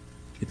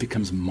 It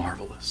becomes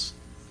marvelous.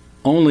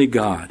 Only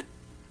God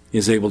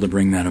is able to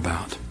bring that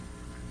about.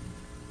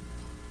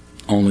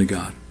 Only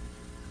God.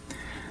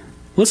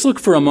 Let's look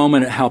for a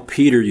moment at how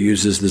Peter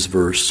uses this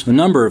verse. A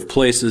number of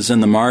places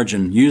in the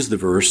margin use the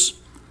verse,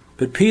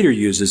 but Peter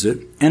uses it.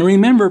 And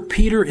remember,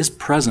 Peter is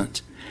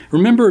present.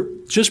 Remember,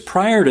 just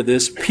prior to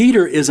this,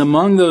 Peter is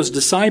among those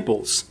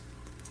disciples.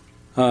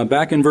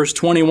 Back in verse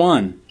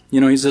 21,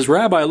 he says,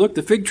 Rabbi, look,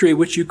 the fig tree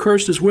which you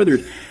cursed is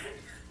withered.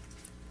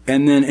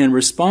 And then in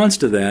response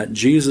to that,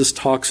 Jesus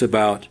talks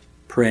about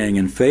praying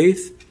in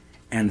faith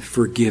and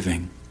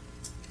forgiving.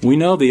 We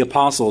know the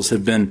apostles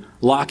have been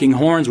locking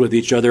horns with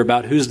each other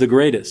about who's the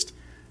greatest.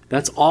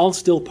 That's all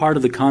still part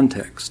of the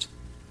context.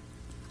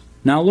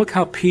 Now look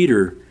how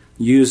Peter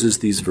uses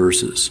these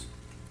verses.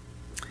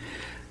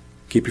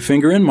 Keep your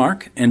finger in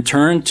Mark and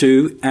turn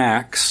to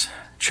Acts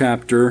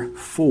chapter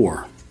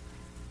 4.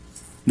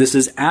 This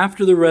is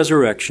after the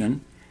resurrection,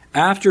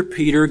 after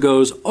Peter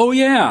goes, oh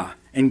yeah,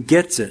 and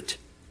gets it.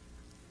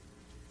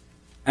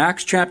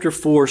 Acts chapter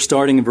 4,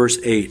 starting in verse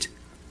 8.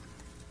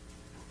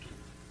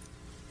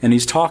 And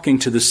he's talking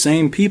to the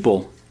same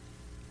people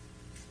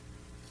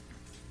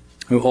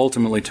who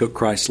ultimately took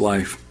Christ's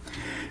life.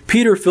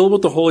 Peter, filled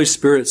with the Holy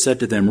Spirit, said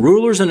to them,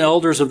 rulers and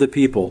elders of the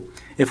people,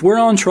 if we're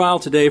on trial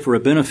today for a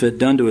benefit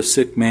done to a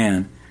sick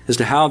man, as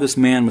to how this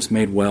man was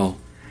made well,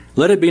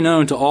 let it be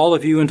known to all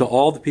of you and to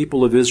all the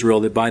people of Israel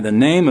that by the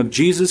name of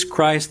Jesus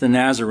Christ the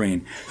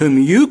Nazarene, whom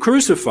you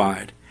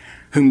crucified,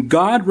 whom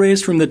God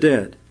raised from the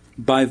dead,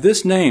 by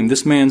this name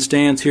this man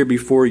stands here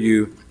before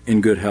you in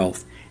good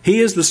health. He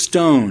is the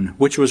stone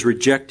which was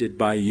rejected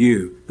by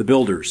you, the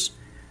builders,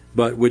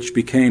 but which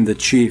became the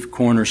chief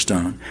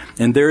cornerstone.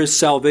 And there is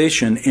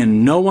salvation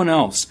in no one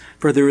else,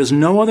 for there is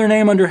no other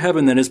name under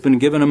heaven that has been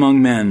given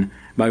among men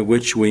by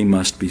which we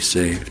must be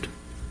saved.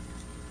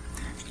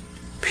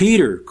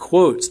 Peter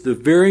quotes the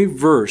very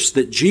verse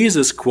that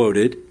Jesus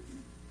quoted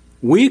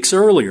weeks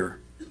earlier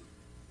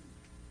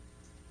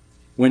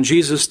when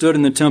Jesus stood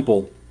in the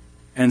temple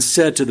and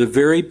said to the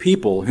very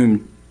people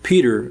whom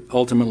Peter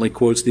ultimately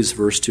quotes this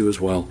verse to as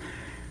well.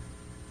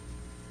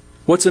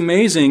 What's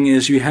amazing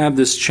is you have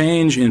this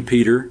change in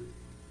Peter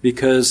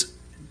because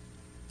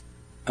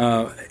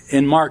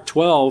in Mark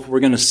 12 we're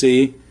going to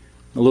see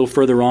a little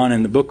further on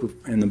in the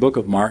book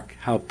of Mark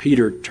how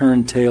Peter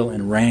turned tail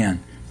and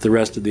ran with the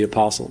rest of the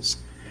apostles.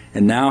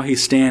 And now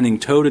he's standing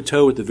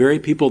toe-to-toe with the very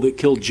people that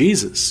killed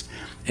Jesus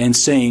and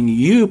saying,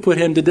 you put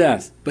him to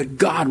death, but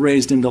God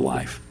raised him to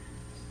life.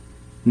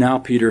 Now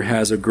Peter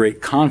has a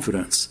great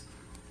confidence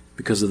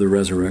because of the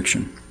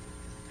resurrection.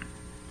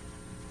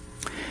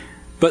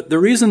 But the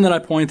reason that I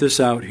point this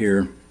out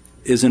here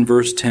is in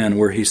verse 10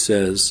 where he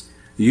says,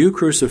 you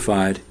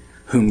crucified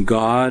whom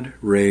God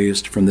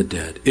raised from the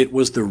dead. It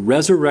was the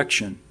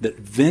resurrection that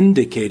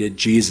vindicated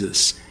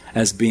Jesus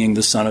as being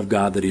the Son of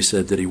God that he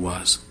said that he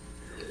was.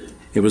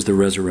 It was the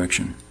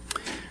resurrection.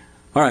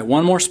 All right,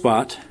 one more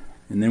spot,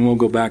 and then we'll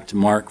go back to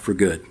Mark for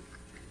good.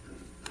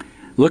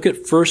 Look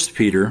at 1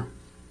 Peter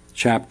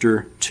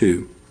chapter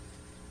 2.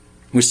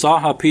 We saw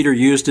how Peter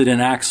used it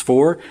in Acts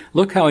 4.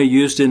 Look how he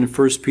used it in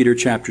 1 Peter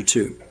chapter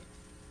 2.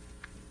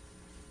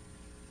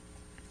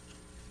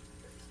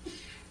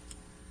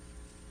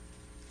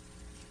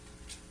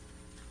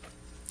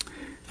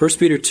 First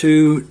Peter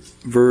 2,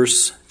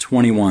 verse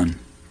 21.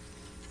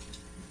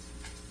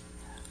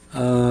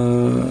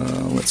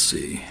 Let's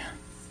see.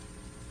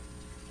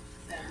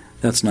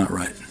 That's not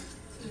right.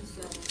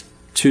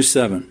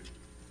 2:7.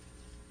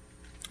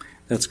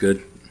 That's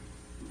good.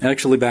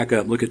 Actually, back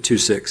up. Look at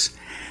 2:6.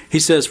 He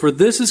says, for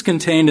this is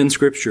contained in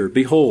Scripture.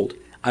 Behold,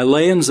 I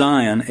lay in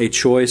Zion a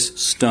choice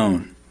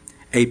stone,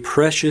 a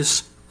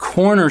precious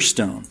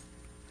cornerstone.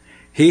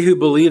 He who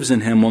believes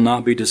in him will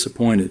not be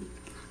disappointed.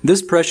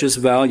 This precious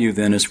value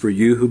then is for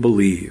you who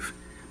believe.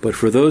 But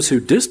for those who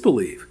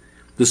disbelieve,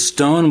 the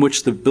stone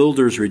which the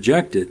builders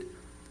rejected,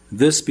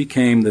 this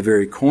became the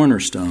very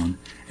cornerstone,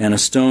 and a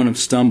stone of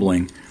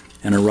stumbling,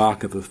 and a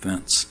rock of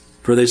offense.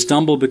 For they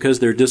stumbled because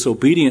they're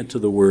disobedient to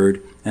the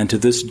word, and to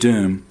this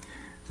doom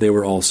they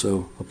were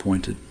also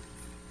appointed.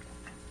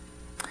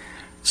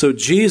 So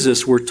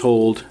Jesus, we're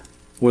told,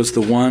 was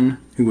the one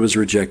who was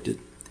rejected.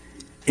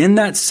 In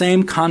that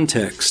same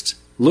context,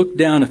 look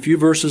down a few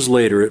verses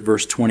later at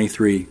verse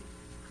 23.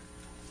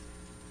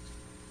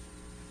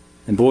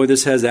 And boy,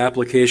 this has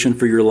application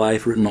for your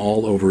life written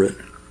all over it.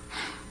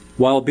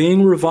 While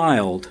being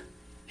reviled,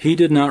 he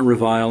did not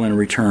revile in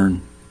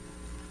return.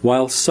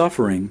 While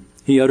suffering,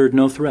 he uttered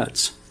no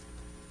threats.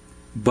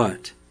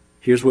 But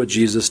here's what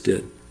Jesus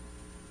did.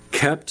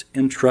 Kept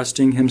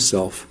entrusting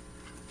himself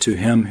to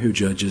him who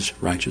judges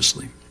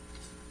righteously.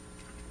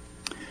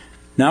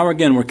 Now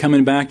again, we're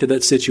coming back to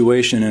that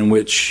situation in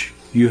which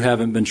you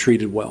haven't been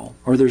treated well,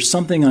 or there's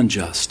something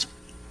unjust.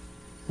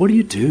 What do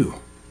you do?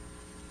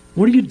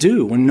 What do you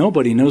do when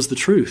nobody knows the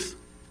truth?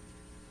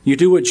 You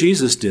do what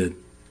Jesus did.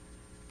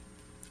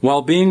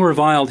 While being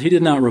reviled, he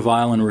did not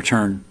revile in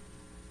return.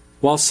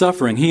 While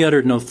suffering, he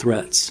uttered no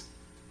threats.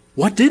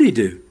 What did he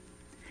do?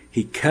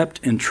 he kept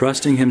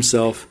entrusting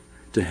himself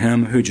to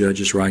him who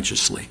judges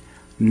righteously,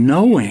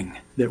 knowing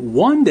that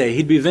one day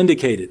he'd be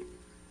vindicated.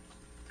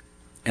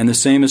 And the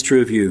same is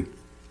true of you.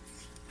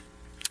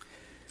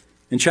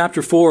 In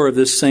chapter 4 of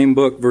this same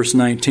book, verse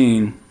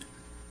 19,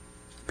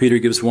 Peter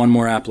gives one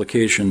more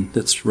application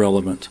that's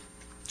relevant.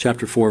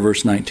 Chapter 4,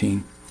 verse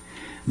 19.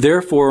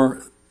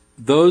 Therefore,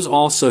 those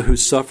also who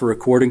suffer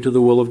according to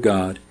the will of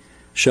God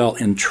shall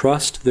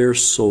entrust their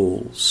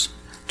souls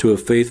to a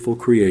faithful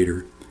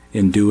Creator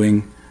in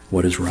doing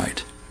what is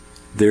right.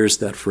 There's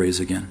that phrase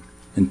again.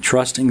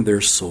 Entrusting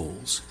their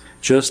souls,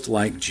 just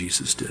like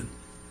Jesus did.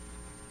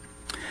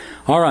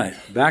 All right,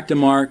 back to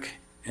Mark,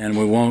 and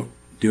we won't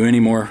do any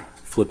more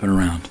flipping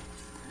around.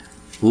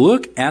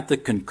 Look at the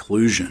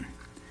conclusion.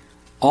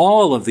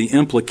 All of the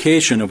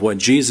implication of what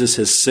Jesus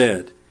has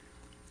said,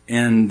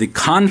 and the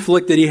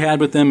conflict that he had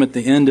with them at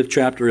the end of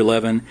chapter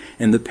 11,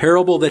 and the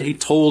parable that he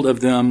told of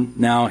them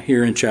now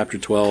here in chapter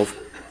 12.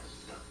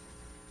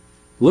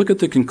 Look at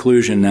the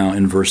conclusion now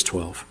in verse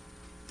 12.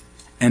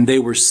 And they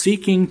were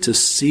seeking to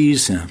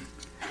seize him,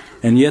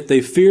 and yet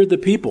they feared the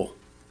people,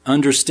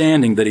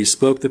 understanding that he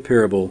spoke the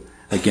parable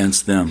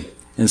against them.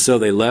 And so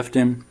they left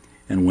him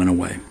and went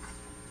away.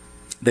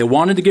 They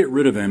wanted to get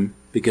rid of him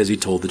because he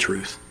told the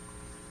truth.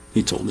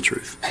 He told the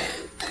truth.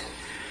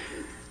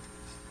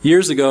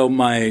 Years ago,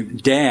 my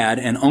dad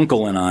and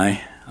uncle and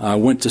I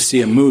went to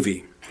see a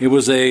movie. It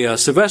was a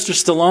Sylvester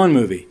Stallone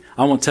movie.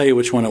 I won't tell you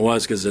which one it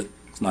was because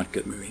it's not a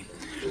good movie.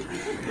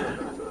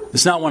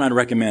 It's not one I'd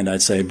recommend,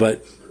 I'd say,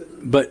 but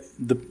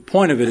the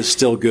point of it is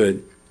still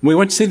good. We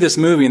went to see this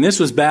movie, and this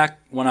was back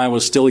when I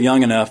was still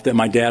young enough that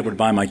my dad would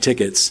buy my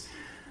tickets.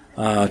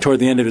 Toward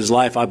the end of his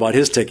life, I bought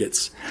his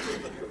tickets.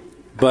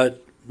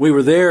 But we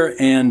were there,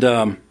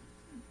 and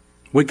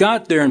we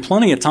got there in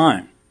plenty of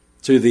time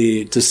to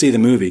see the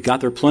movie.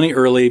 Got there plenty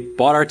early,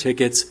 bought our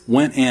tickets,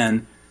 went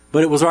in,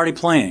 but it was already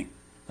playing.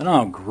 And,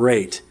 oh,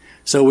 great.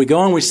 So we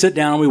go and we sit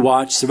down and we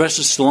watch.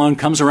 Sylvester Stallone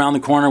comes around the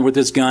corner with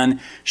his gun,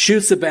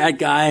 shoots the bad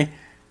guy,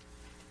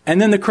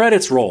 and then the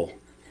credits roll.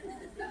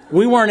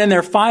 We weren't in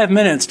there 5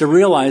 minutes to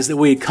realize that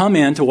we had come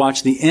in to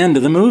watch the end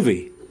of the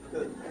movie.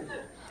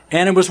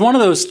 And it was one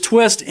of those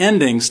twist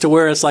endings to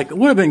where it's like, it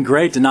would have been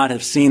great to not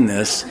have seen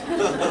this.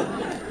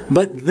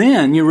 But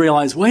then you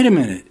realize, wait a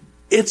minute,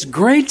 it's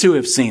great to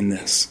have seen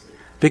this.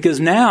 Because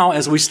now,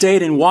 as we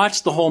stayed and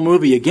watched the whole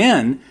movie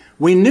again,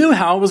 we knew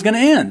how it was going to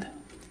end.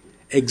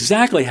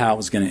 Exactly how it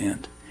was going to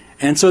end.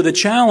 And so the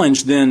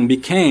challenge then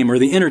became, or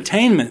the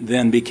entertainment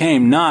then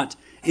became not,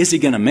 is he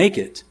going to make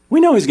it? We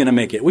know he's going to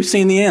make it. We've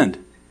seen the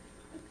end.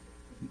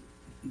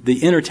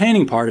 The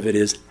entertaining part of it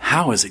is,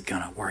 how is it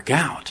going to work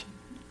out?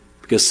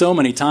 Because so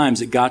many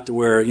times it got to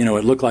where, it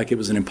looked like it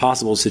was an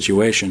impossible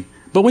situation.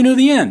 But we knew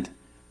the end.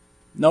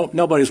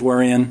 Nobody's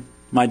worrying.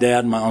 My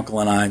dad, my uncle,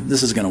 and I,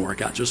 this is going to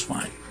work out just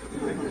fine.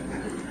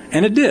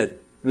 And it did. It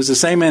was the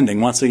same ending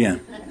once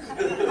again.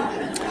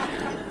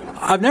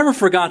 I've never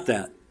forgot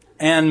that.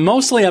 And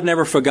mostly I've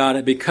never forgot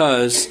it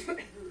because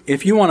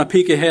if you want to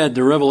peek ahead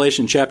to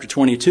Revelation chapter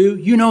 22,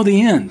 you know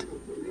the end.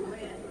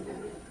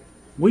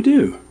 We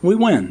do. We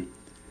win.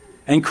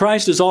 And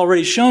Christ has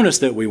already shown us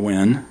that we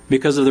win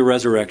because of the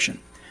resurrection.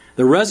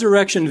 The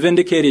resurrection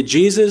vindicated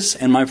Jesus,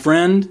 and my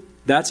friend,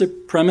 that's a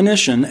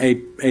premonition,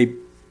 a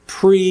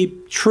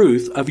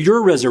pre-truth of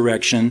your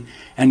resurrection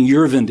and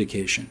your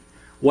vindication.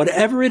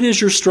 Whatever it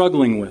is you're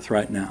struggling with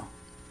right now,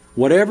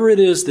 whatever it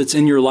is that's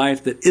in your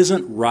life that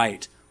isn't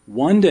right,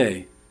 one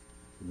day,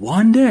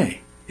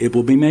 it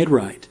will be made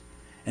right.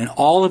 And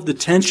all of the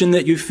tension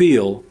that you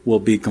feel will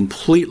be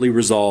completely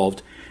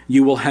resolved.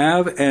 You will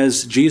have,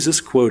 as Jesus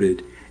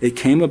quoted, it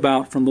came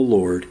about from the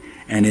Lord,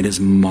 and it is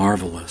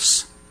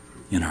marvelous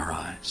in our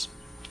eyes.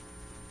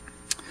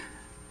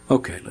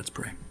 Okay, let's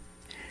pray.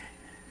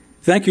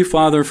 Thank you,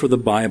 Father, for the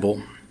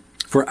Bible,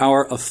 for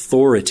our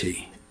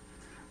authority,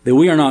 that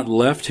we are not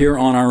left here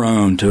on our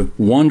own to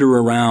wander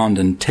around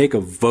and take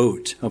a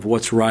vote of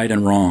what's right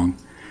and wrong,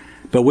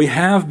 but we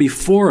have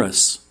before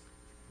us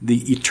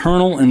the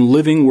eternal and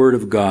living Word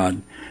of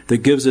God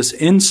that gives us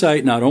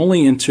insight not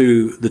only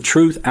into the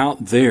truth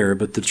out there,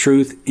 but the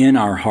truth in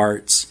our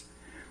hearts,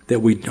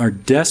 that we are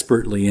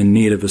desperately in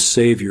need of a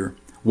Savior,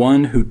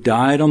 one who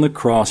died on the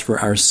cross for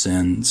our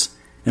sins.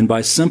 And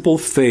by simple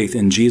faith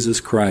in Jesus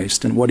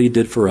Christ and what He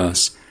did for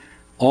us,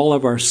 all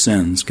of our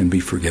sins can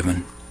be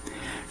forgiven.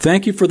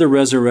 Thank you for the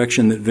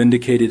resurrection that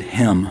vindicated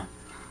Him,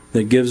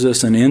 that gives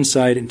us an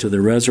insight into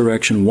the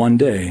resurrection one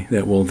day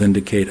that will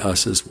vindicate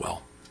us as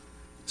well.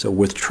 So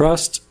with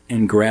trust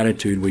and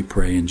gratitude we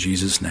pray in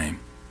Jesus' name.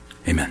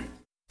 Amen.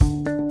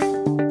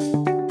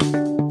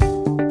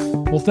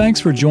 Well, thanks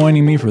for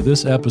joining me for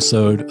this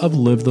episode of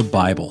Live the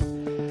Bible.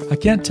 I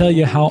can't tell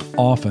you how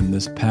often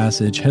this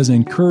passage has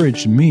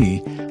encouraged me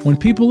when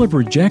people have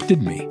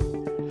rejected me.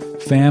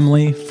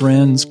 Family,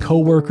 friends,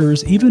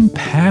 co-workers, even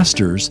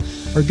pastors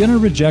are going to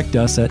reject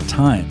us at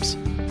times.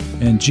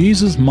 And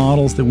Jesus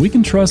models that we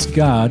can trust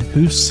God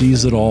who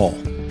sees it all.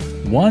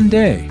 One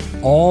day,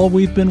 all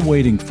we've been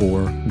waiting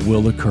for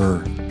will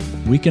occur.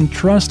 We can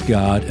trust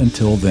God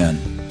until then.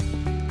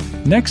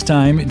 Next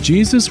time,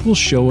 Jesus will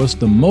show us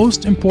the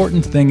most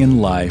important thing in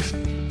life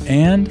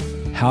and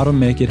how to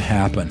make it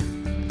happen.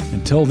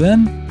 Until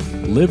then,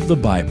 live the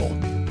Bible.